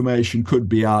 that information could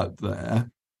be out there.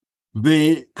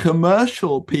 The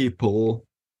commercial people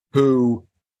who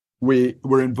we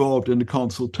were involved in the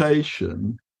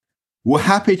consultation were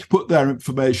happy to put their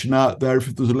information out there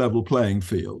if there's a level playing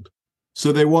field.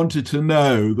 So they wanted to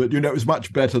know that, it was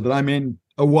much better than,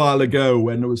 a while ago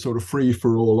when there was sort of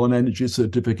free-for-all on energy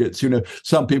certificates,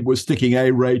 some people were sticking A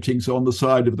ratings on the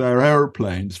side of their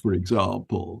airplanes, for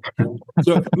example.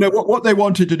 So what they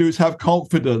wanted to do is have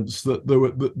confidence that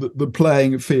the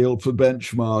playing field for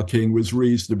benchmarking was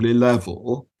reasonably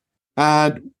level.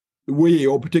 And we,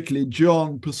 or particularly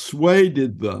John,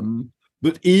 persuaded them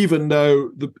that even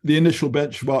though the initial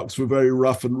benchmarks were very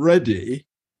rough and ready,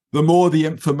 the more the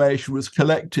information was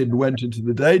collected and went into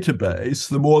the database,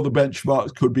 the more the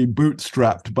benchmarks could be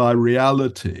bootstrapped by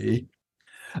reality.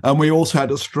 And we also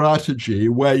had a strategy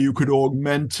where you could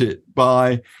augment it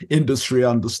by industry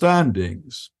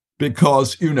understandings.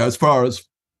 Because, as far as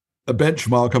a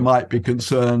benchmarker might be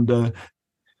concerned,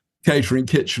 catering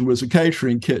kitchen was a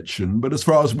catering kitchen. But as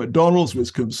far as McDonald's was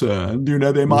concerned,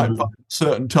 they might find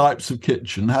certain types of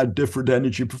kitchen had different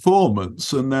energy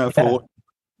performance. And therefore,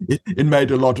 it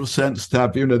made a lot of sense to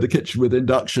have, the kitchen with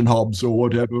induction hobs or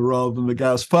whatever, rather than the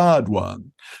gas-fired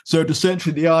one. So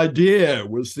essentially, the idea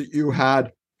was that you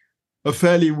had a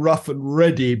fairly rough and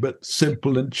ready but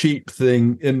simple and cheap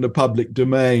thing in the public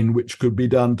domain, which could be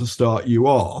done to start you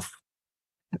off.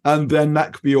 And then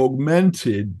that could be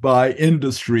augmented by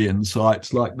industry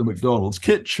insights like the McDonald's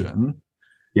kitchen,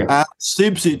 and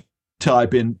CIBSE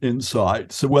type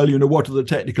insights. So, what are the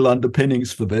technical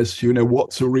underpinnings for this?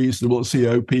 What's a reasonable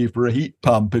COP for a heat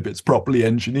pump if it's properly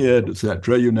engineered,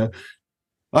 etc.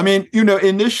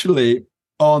 Initially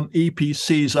on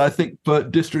EPCs, I think for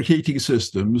district heating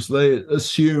systems, they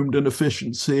assumed an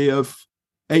efficiency of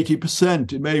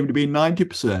 80%. It may even be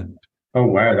 90%. Oh,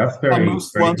 wow. That's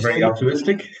very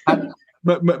optimistic.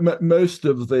 Most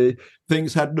of the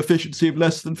things had an efficiency of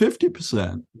less than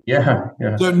 50%. Yeah.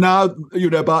 So now,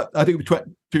 about, I think,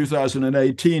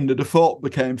 2018, the default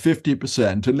became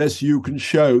 50%, unless you can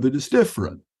show that it's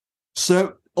different.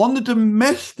 So on the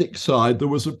domestic side, there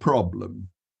was a problem.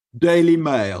 Daily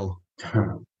Mail.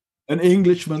 An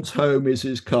Englishman's home is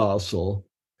his castle.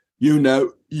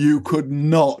 You could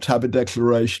not have a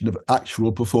declaration of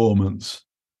actual performance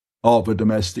of a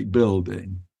domestic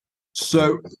building.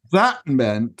 So that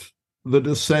meant that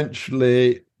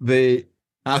essentially the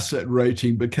asset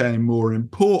rating became more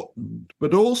important,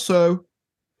 but also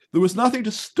there was nothing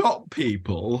to stop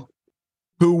people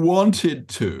who wanted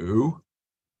to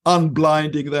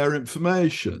unblinding their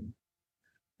information.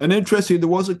 And interestingly, there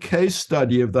was a case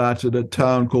study of that at a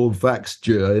town called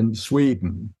Vaxjö in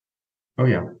Sweden. Oh,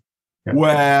 yeah.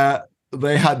 Where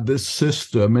they had this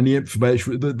system, and the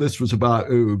information, this was about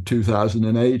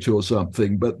 2008 or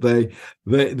something, but they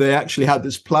actually had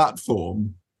this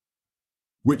platform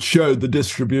which showed the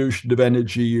distribution of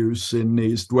energy use in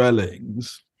these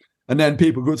dwellings. And then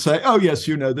people could say, oh, yes,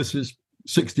 this is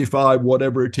 65,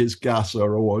 whatever it is, gas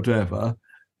or whatever.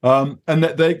 And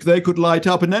that they could light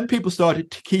up. And then people started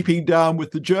keeping down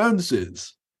with the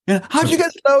Joneses. How do you get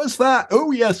as low as that?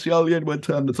 Oh, yes, we'll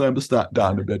turn the thermostat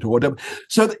down a bit or whatever.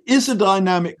 So there is a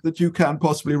dynamic that you can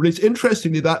possibly release.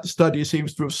 Interestingly, that study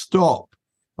seems to have stopped.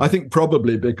 I think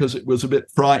probably because it was a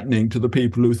bit frightening to the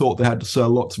people who thought they had to sell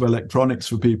lots of electronics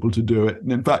for people to do it.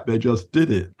 And in fact, they just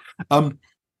did it.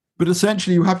 But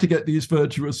essentially, you have to get these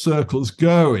virtuous circles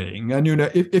going. And,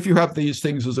 if you have these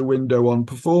things as a window on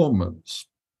performance.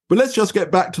 But let's just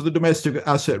get back to the domestic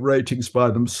asset ratings by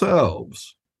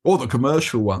themselves, or the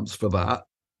commercial ones for that.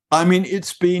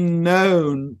 It's been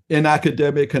known in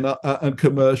academic and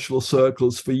commercial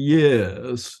circles for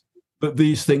years that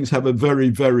these things have a very,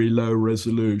 very low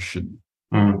resolution.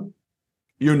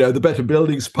 The Better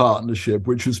Buildings Partnership,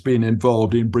 which has been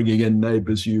involved in bringing in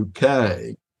Neighbours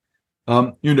UK,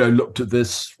 looked at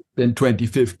this in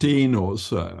 2015 or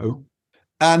so,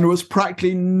 and there was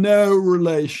practically no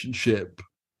relationship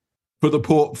for the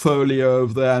portfolio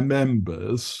of their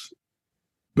members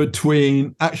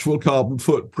between actual carbon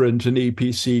footprint and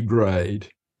EPC grade.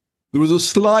 There was a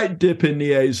slight dip in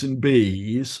the A's and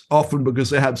B's, often because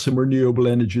they had some renewable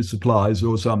energy supplies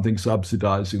or something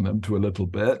subsidizing them to a little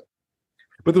bit.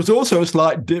 But there was also a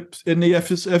slight dip in the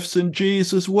F's and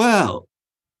G's as well.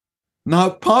 Now,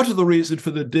 part of the reason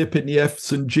for the dip in the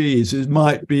F's and G's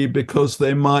might be because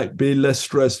they might be less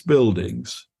stressed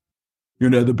buildings.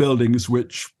 The buildings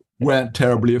which weren't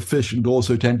terribly efficient,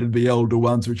 also tended to be older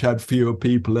ones which had fewer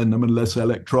people in them and less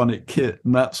electronic kit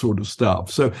and that sort of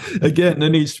stuff. So again, there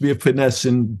needs to be a finesse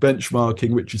in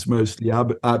benchmarking, which is mostly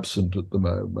absent at the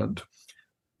moment.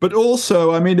 But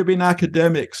also, I mean, there have been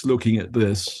academics looking at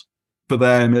this for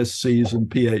their MScs and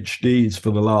PhDs for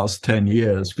the last 10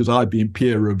 years, because I've been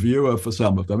peer reviewer for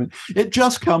some of them. And it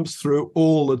just comes through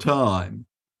all the time.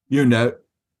 You know,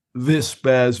 this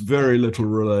bears very little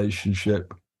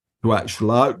relationship to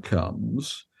actual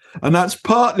outcomes. And that's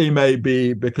partly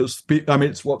maybe because, I mean,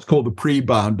 it's what's called the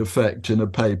pre-bound effect in a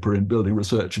paper in Building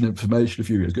Research and Information a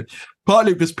few years ago.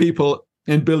 Partly because people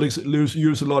in buildings that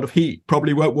use a lot of heat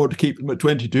probably won't want to keep them at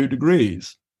 22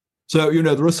 degrees. So, you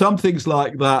know, there are some things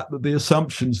like that the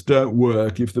assumptions don't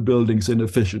work if the building's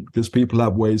inefficient because people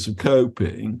have ways of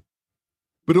coping.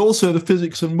 But also the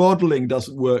physics and modeling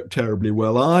doesn't work terribly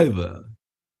well either.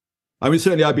 I mean,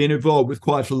 certainly I've been involved with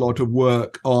quite a lot of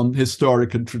work on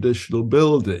historic and traditional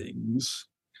buildings,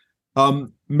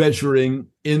 measuring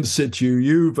in situ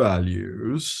U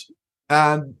values,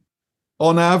 and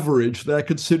on average, they're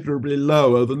considerably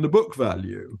lower than the book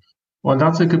value. Well,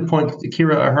 that's a good point.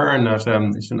 Kira Ahern,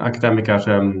 is an academic at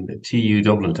TU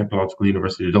Dublin, Technological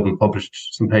University of Dublin,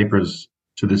 published some papers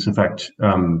to this effect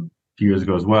a few years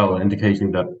ago as well,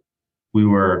 indicating that we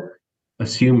were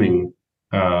assuming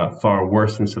far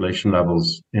worse insulation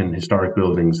levels in historic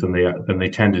buildings than they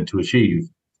tended to achieve,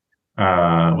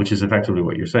 which is effectively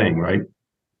what you're saying, right?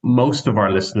 Most of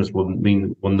our listeners will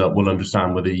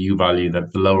understand with a U value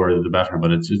that the lower the better,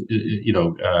 but it's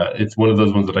it's one of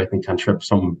those ones that I think can trip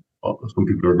some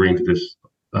people are agreeing to this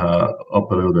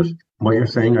up a little bit. What you're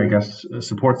saying, I guess,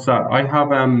 supports that. I have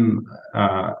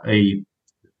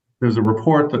there's a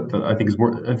report that I think is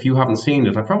worth. If you haven't seen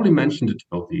it, I probably mentioned it to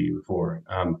both of you before,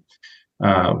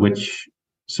 which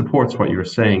supports what you're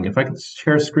saying. If I could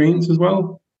share screens as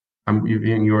well.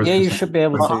 Yours. Yeah, you should be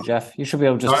able to, Jeff. You should be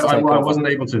able to. I wasn't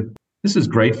able to. This is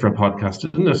great for a podcast,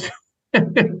 isn't it?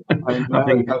 I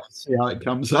think I'll see how it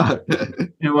comes out.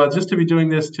 Yeah, well, just to be doing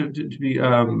this to be hang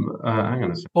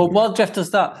on a second. Well, while Jeff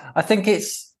does that, I think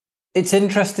it's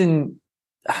interesting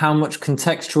how much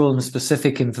contextual and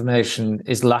specific information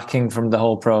is lacking from the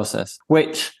whole process,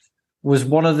 which was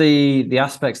one of the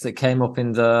aspects that came up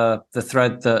in the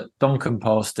thread that Duncan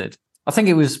posted. I think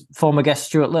it was former guest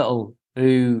Stuart Little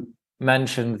who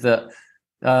mentioned that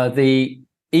the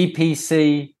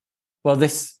EPC, well,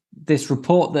 this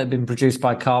report that had been produced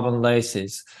by Carbon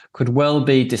Laces could well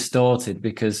be distorted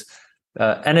because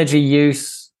energy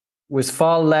use was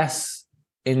far less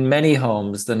in many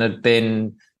homes than had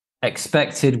been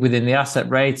expected within the asset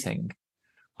rating.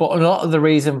 But a lot of the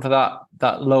reason for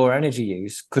that lower energy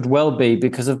use could well be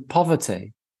because of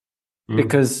poverty,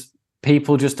 because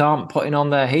people just aren't putting on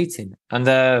their heating and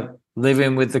they're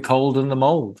living with the cold and the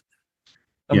mold.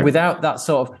 And without that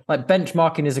sort of, like,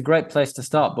 benchmarking is a great place to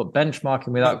start, but benchmarking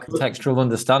without contextual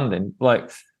understanding, like...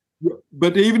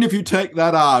 But even if you take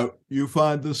that out, you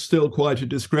find there's still quite a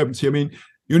discrepancy. I mean,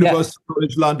 University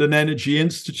College London Energy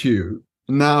Institute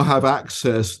now have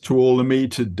access to all the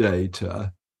metered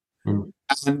data.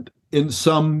 And in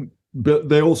some,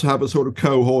 they also have a sort of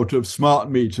cohort of smart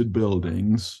metered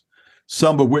buildings,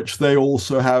 some of which they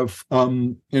also have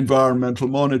environmental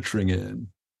monitoring in.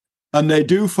 And they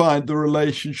do find the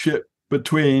relationship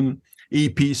between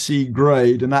EPC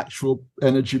grade and actual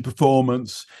energy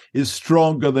performance is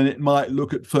stronger than it might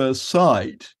look at first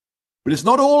sight. But it's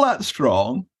not all that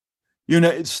strong. You know,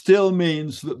 it still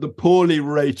means that the poorly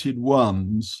rated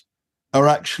ones are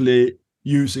actually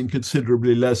using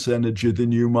considerably less energy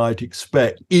than you might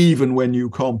expect, even when you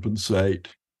compensate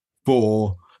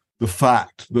for the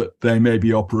fact that they may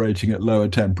be operating at lower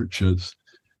temperatures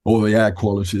or the air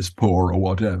quality is poor or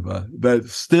whatever.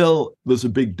 There's a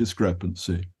big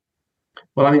discrepancy.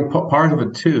 Well, I mean, part of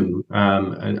it too,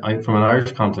 from an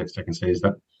Irish context, I can say is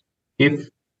that if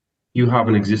you have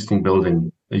an existing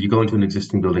building, you go into an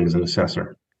existing building as an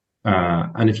assessor,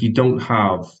 and if you don't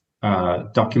have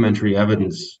documentary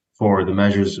evidence for the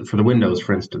measures for the windows,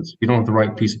 for instance, you don't have the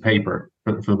right piece of paper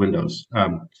for the windows.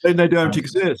 Then they don't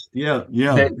exist. Yeah.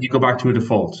 Then you go back to a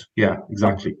default. Yeah,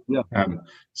 exactly. Yeah.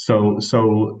 So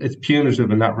it's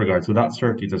punitive in that regard. So that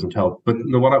certainly doesn't help. But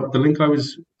the link I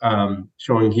was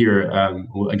showing here,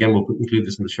 again, we'll include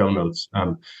this in the show notes,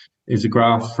 is a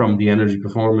graph from the Energy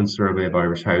Performance Survey of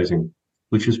Irish Housing,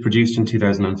 which was produced in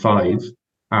 2005,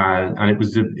 and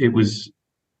it was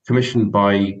commissioned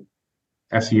by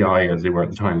SEI, as they were at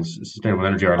the time, Sustainable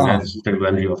Energy Ireland, Sustainable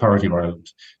Energy Authority of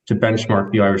Ireland, to benchmark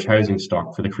the Irish housing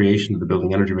stock for the creation of the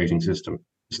building energy rating system.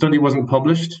 The study wasn't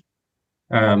published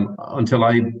until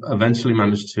I eventually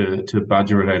managed to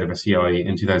badger it out of SEI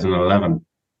in 2011.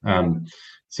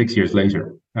 6 years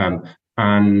later.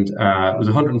 And it was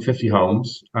 150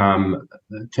 homes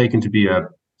taken to be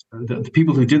the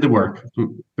people who did the work. There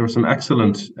were some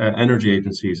excellent energy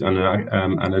agencies, and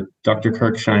a Dr.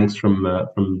 Kirk Shanks from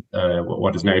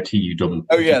what is now TU Dublin.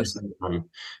 Oh yes, we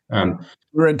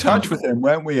were in touch with him,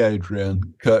 weren't we,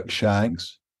 Adrian? Kirk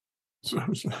Shanks.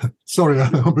 Sorry,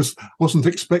 I wasn't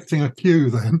expecting a cue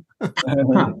then.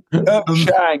 Kirk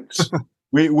Shanks.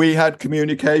 We had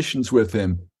communications with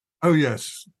him. Oh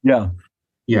yes. Yeah.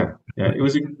 It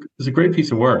was a great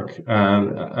piece of work,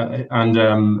 and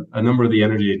a number of the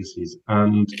energy agencies,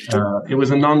 and it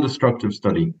was a non-destructive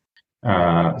study.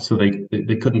 So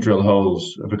they couldn't drill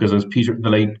holes because, as the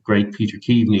late great Peter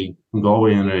Keaveney from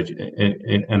Galway Energy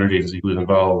Agency, who was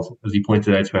involved, as he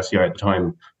pointed out to SEI at the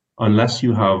time, unless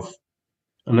you're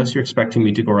expecting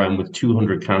me to go around with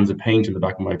 200 cans of paint in the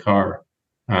back of my car,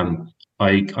 I'm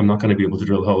not going to be able to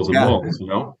drill holes in walls, you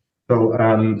know.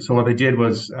 So what they did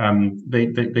was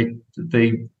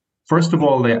they first of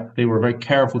all they were very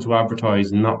careful to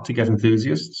advertise not to get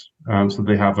enthusiasts. So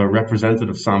they have a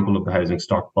representative sample of the housing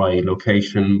stock by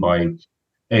location, by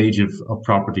age of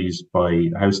properties, by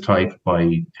house type,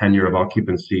 by tenure of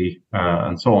occupancy,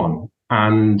 and so on.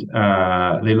 And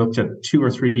they looked at 2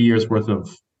 or 3 years worth of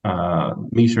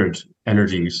metered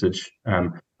energy usage,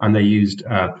 and they used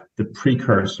the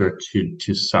precursor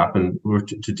to SAP and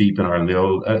to Deep in Ireland,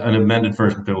 an amended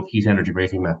version of the old heat energy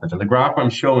rating method. And the graph I'm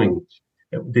showing,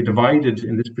 they divided,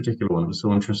 in this particular one, it was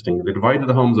so interesting, they divided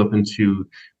the homes up into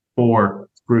 4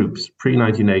 groups: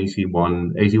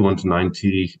 pre-1981, 81 to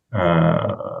 90,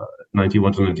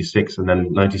 91 to 96, and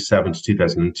then 97 to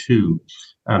 2002,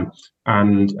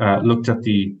 and looked at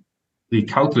the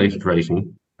calculated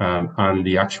rating and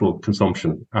the actual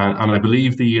consumption. And I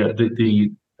believe the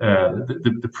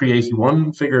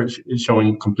pre-81 figure is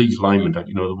showing complete alignment,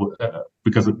 you know,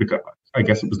 because I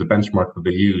guess it was the benchmark that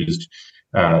they used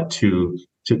to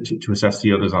assess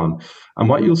the others on. And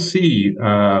what you'll see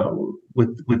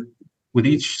with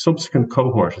each subsequent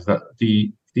cohort is that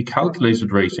the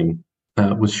calculated rating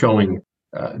was showing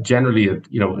generally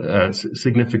a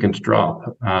significant drop.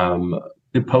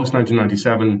 The post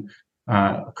 1997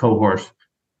 cohort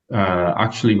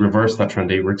actually reversed that trend.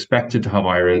 They were expected to have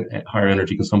higher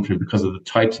energy consumption because of the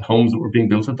types of homes that were being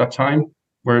built at that time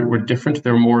were different.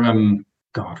 They were more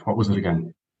what was it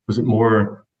again? Was it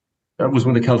more? That was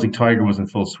when the Celtic Tiger was in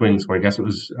full swing. So I guess it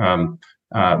was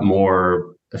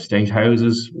more estate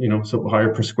houses, you know, so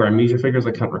higher per square meter figures.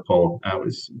 I can't recall. It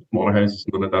was smaller houses,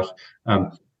 something like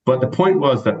that. But the point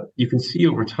was that you can see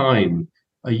over time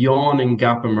a yawning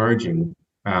gap emerging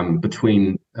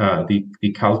between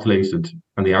the calculated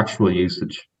and the actual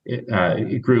usage.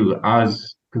 It grew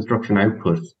as construction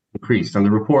output increased, and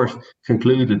the report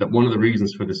concluded that one of the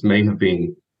reasons for this may have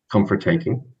been comfort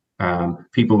taking.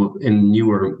 People in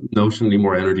newer, notionally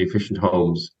more energy efficient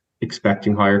homes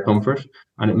expecting higher comfort,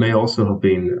 and it may also have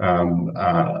been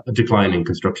a decline in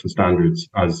construction standards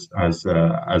as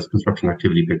construction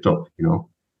activity picked up, you know.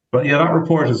 But yeah, that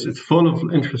report it's full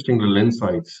of interesting little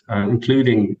insights,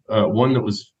 including one that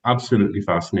was absolutely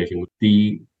fascinating.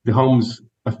 The homes,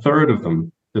 a third of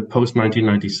them, the post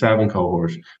 1997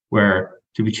 cohort, were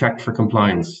to be checked for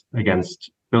compliance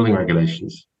against building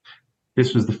regulations.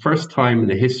 This was the first time in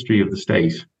the history of the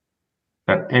state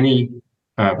that any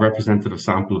representative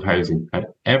sample of housing had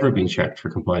ever been checked for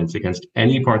compliance against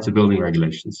any parts of building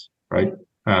regulations, right?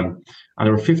 And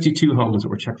there were 52 homes that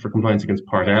were checked for compliance against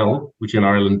Part L, which in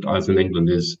Ireland, as in England,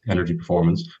 is energy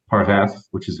performance, Part F,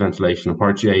 which is ventilation, and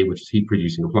Part J, which is heat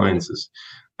producing appliances.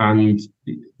 And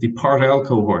the Part L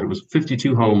cohort, it was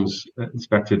 52 homes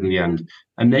inspected in the end,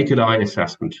 a naked eye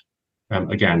assessment,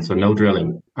 again, so no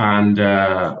drilling. And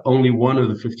only one of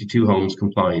the 52 homes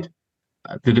complied.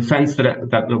 The defence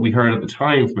that we heard at the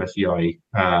time from SEI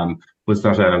was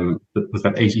that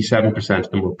 87%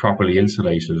 of them were properly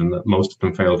insulated and that most of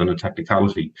them failed in a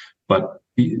technicality. But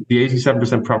the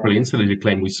 87% properly insulated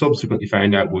claim, we subsequently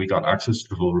found out when we got access to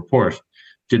the full report,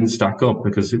 didn't stack up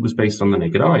because it was based on the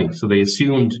naked eye. So they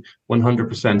assumed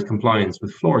 100% compliance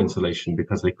with floor insulation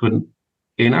because they couldn't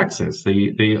gain access.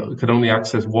 They could only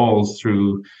access walls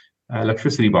through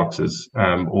electricity boxes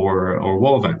or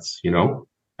wall vents, you know.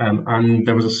 And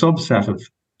there was a subset of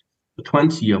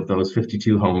 20 of those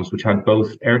 52 homes which had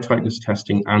both air tightness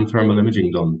testing and thermal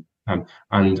imaging done.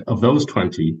 And of those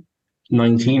 20,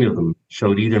 19 of them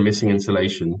showed either missing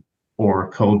insulation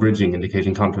or cold bridging,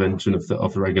 indicating contravention of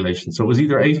the regulation. So it was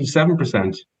either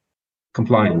 87%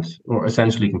 compliant or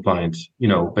essentially compliant, you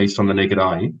know, based on the naked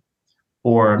eye,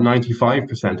 or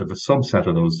 95% of a subset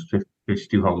of those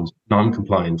 52 homes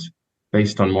non-compliant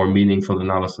based on more meaningful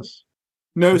analysis.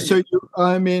 No, so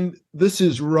I mean, this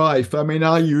is rife. I mean,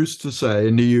 I used to say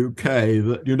in the UK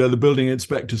that, the building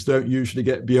inspectors don't usually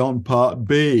get beyond Part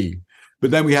B.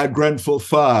 But then we had Grenfell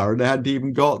Fire and they hadn't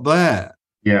even got there.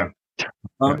 Yeah.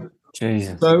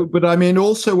 Jesus. So, but I mean,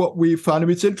 also what we found, I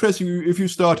mean, it's interesting if you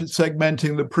started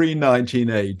segmenting the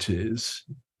pre-1980s,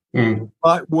 you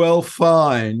might well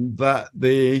find that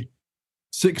the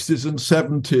 60s and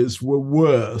 70s were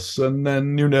worse, and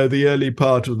then the early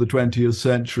part of the 20th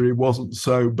century wasn't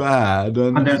so bad.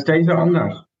 And there's data on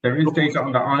that. There is data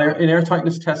on that. In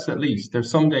airtightness tests, at least, there's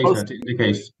some data to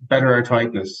indicate better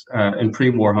airtightness in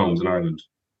pre-war homes in Ireland.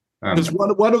 Because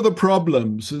one of the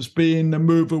problems has been the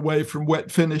move away from wet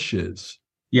finishes.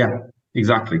 Yeah,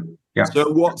 exactly. Yeah.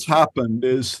 So what's happened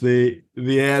is the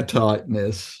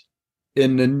airtightness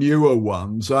in the newer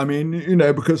ones. I mean,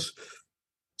 because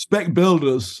spec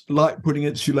builders like putting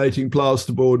insulating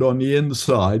plasterboard on the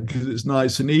inside because it's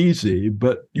nice and easy,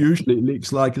 but usually it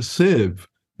leaks like a sieve,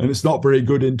 and it's not very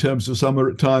good in terms of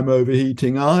summertime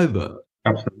overheating either.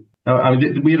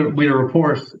 Absolutely. We had a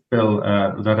report, Bill,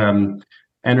 that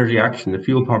Energy Action, the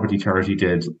fuel poverty charity,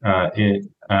 did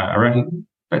around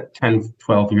 10,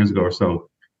 12 years ago or so,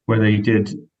 where they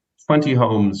did 20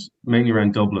 homes, mainly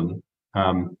around Dublin,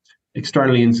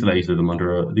 externally insulated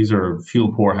them these are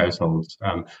fuel poor households.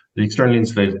 They externally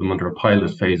insulated them under a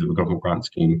pilot phase of a government grant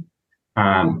scheme.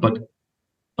 But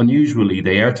unusually,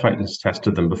 they air tightness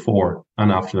tested them before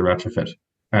and after the retrofit.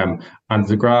 And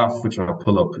the graph, which I'll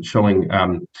pull up, showing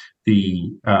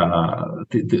the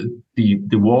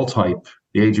wall type,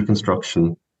 the age of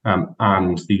construction,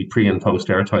 and the pre and post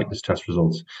air tightness test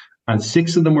results. And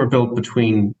 6 of them were built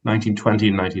between 1920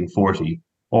 and 1940.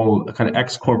 All kind of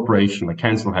ex-corporation, like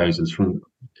council houses from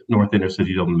North Inner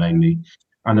City Dublin mainly.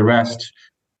 And the rest,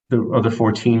 the other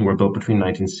 14, were built between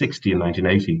 1960 and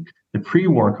 1980. The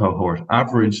pre-war cohort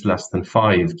averaged less than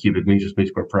 5 cubic meters per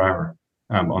square per hour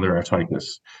on their air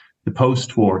tightness. The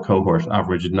post-war cohort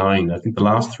averaged 9. I think the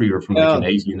last 3 were from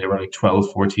 1980, and they were like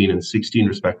 12, 14, and 16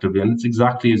 respectively. And it's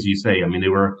exactly as you say. I mean, they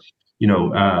were,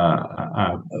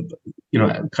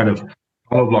 kind of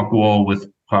hollow block wall with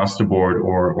plasterboard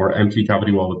or empty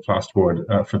cavity wall with plasterboard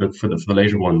for the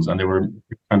later ones, and they were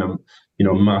kind of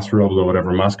mass rubble or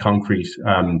whatever, mass concrete,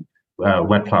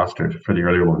 wet plastered for the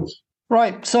earlier ones.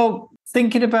 Right. So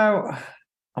thinking about,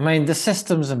 I mean, the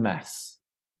system's a mess.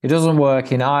 It doesn't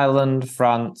work in Ireland,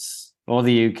 France, or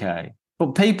the UK.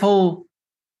 But people,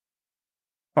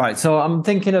 right. So I'm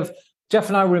thinking of Jeff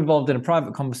and I were involved in a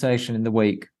private conversation in the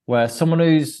week where someone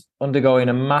who's undergoing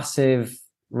a massive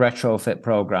retrofit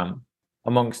program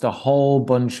amongst a whole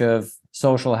bunch of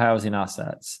social housing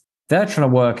assets. They're trying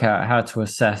to work out how to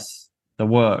assess the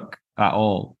work at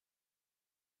all.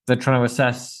 They're trying to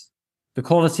assess the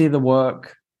quality of the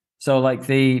work. So like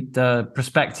the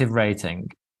prospective rating,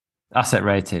 asset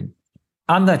rating,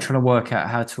 and they're trying to work out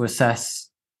how to assess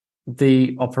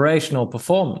the operational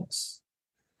performance.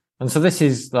 And so this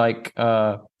is like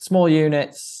small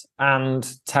units and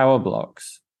tower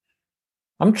blocks.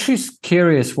 I'm just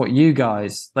curious what you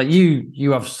guys, like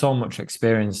you have so much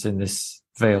experience in this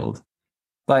field.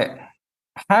 Like,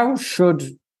 how should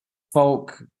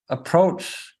folk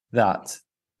approach that,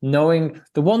 knowing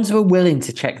the ones who are willing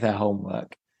to check their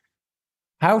homework?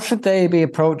 How should they be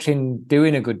approaching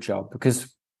doing a good job?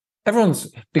 Because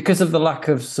because of the lack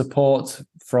of support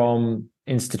from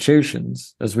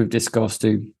institutions, as we've discussed,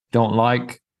 who don't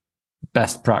like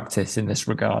best practice in this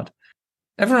regard,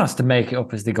 everyone has to make it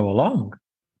up as they go along.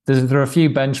 There are a few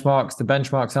benchmarks. The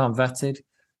benchmarks aren't vetted.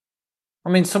 I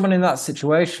mean, someone in that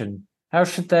situation, how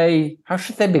should they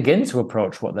begin to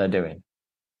approach what they're doing?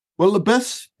 Well, the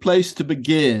best place to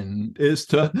begin is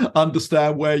to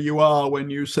understand where you are when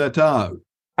you set out.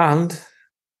 And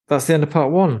that's the end of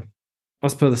part 1.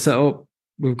 As per the setup,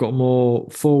 we've got more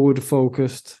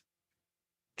forward-focused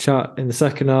chat in the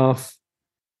second half.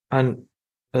 And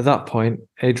at that point,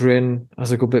 Adrian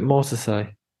has a good bit more to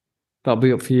say. That'll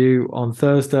be up for you on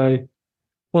Thursday.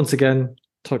 Once again,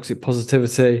 toxic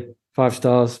positivity, 5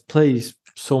 stars. Please,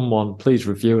 someone, please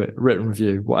review it, written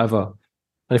review, whatever.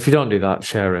 And if you don't do that,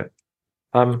 share it.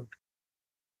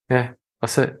 Yeah,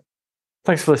 that's it.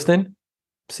 Thanks for listening.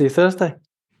 See you Thursday.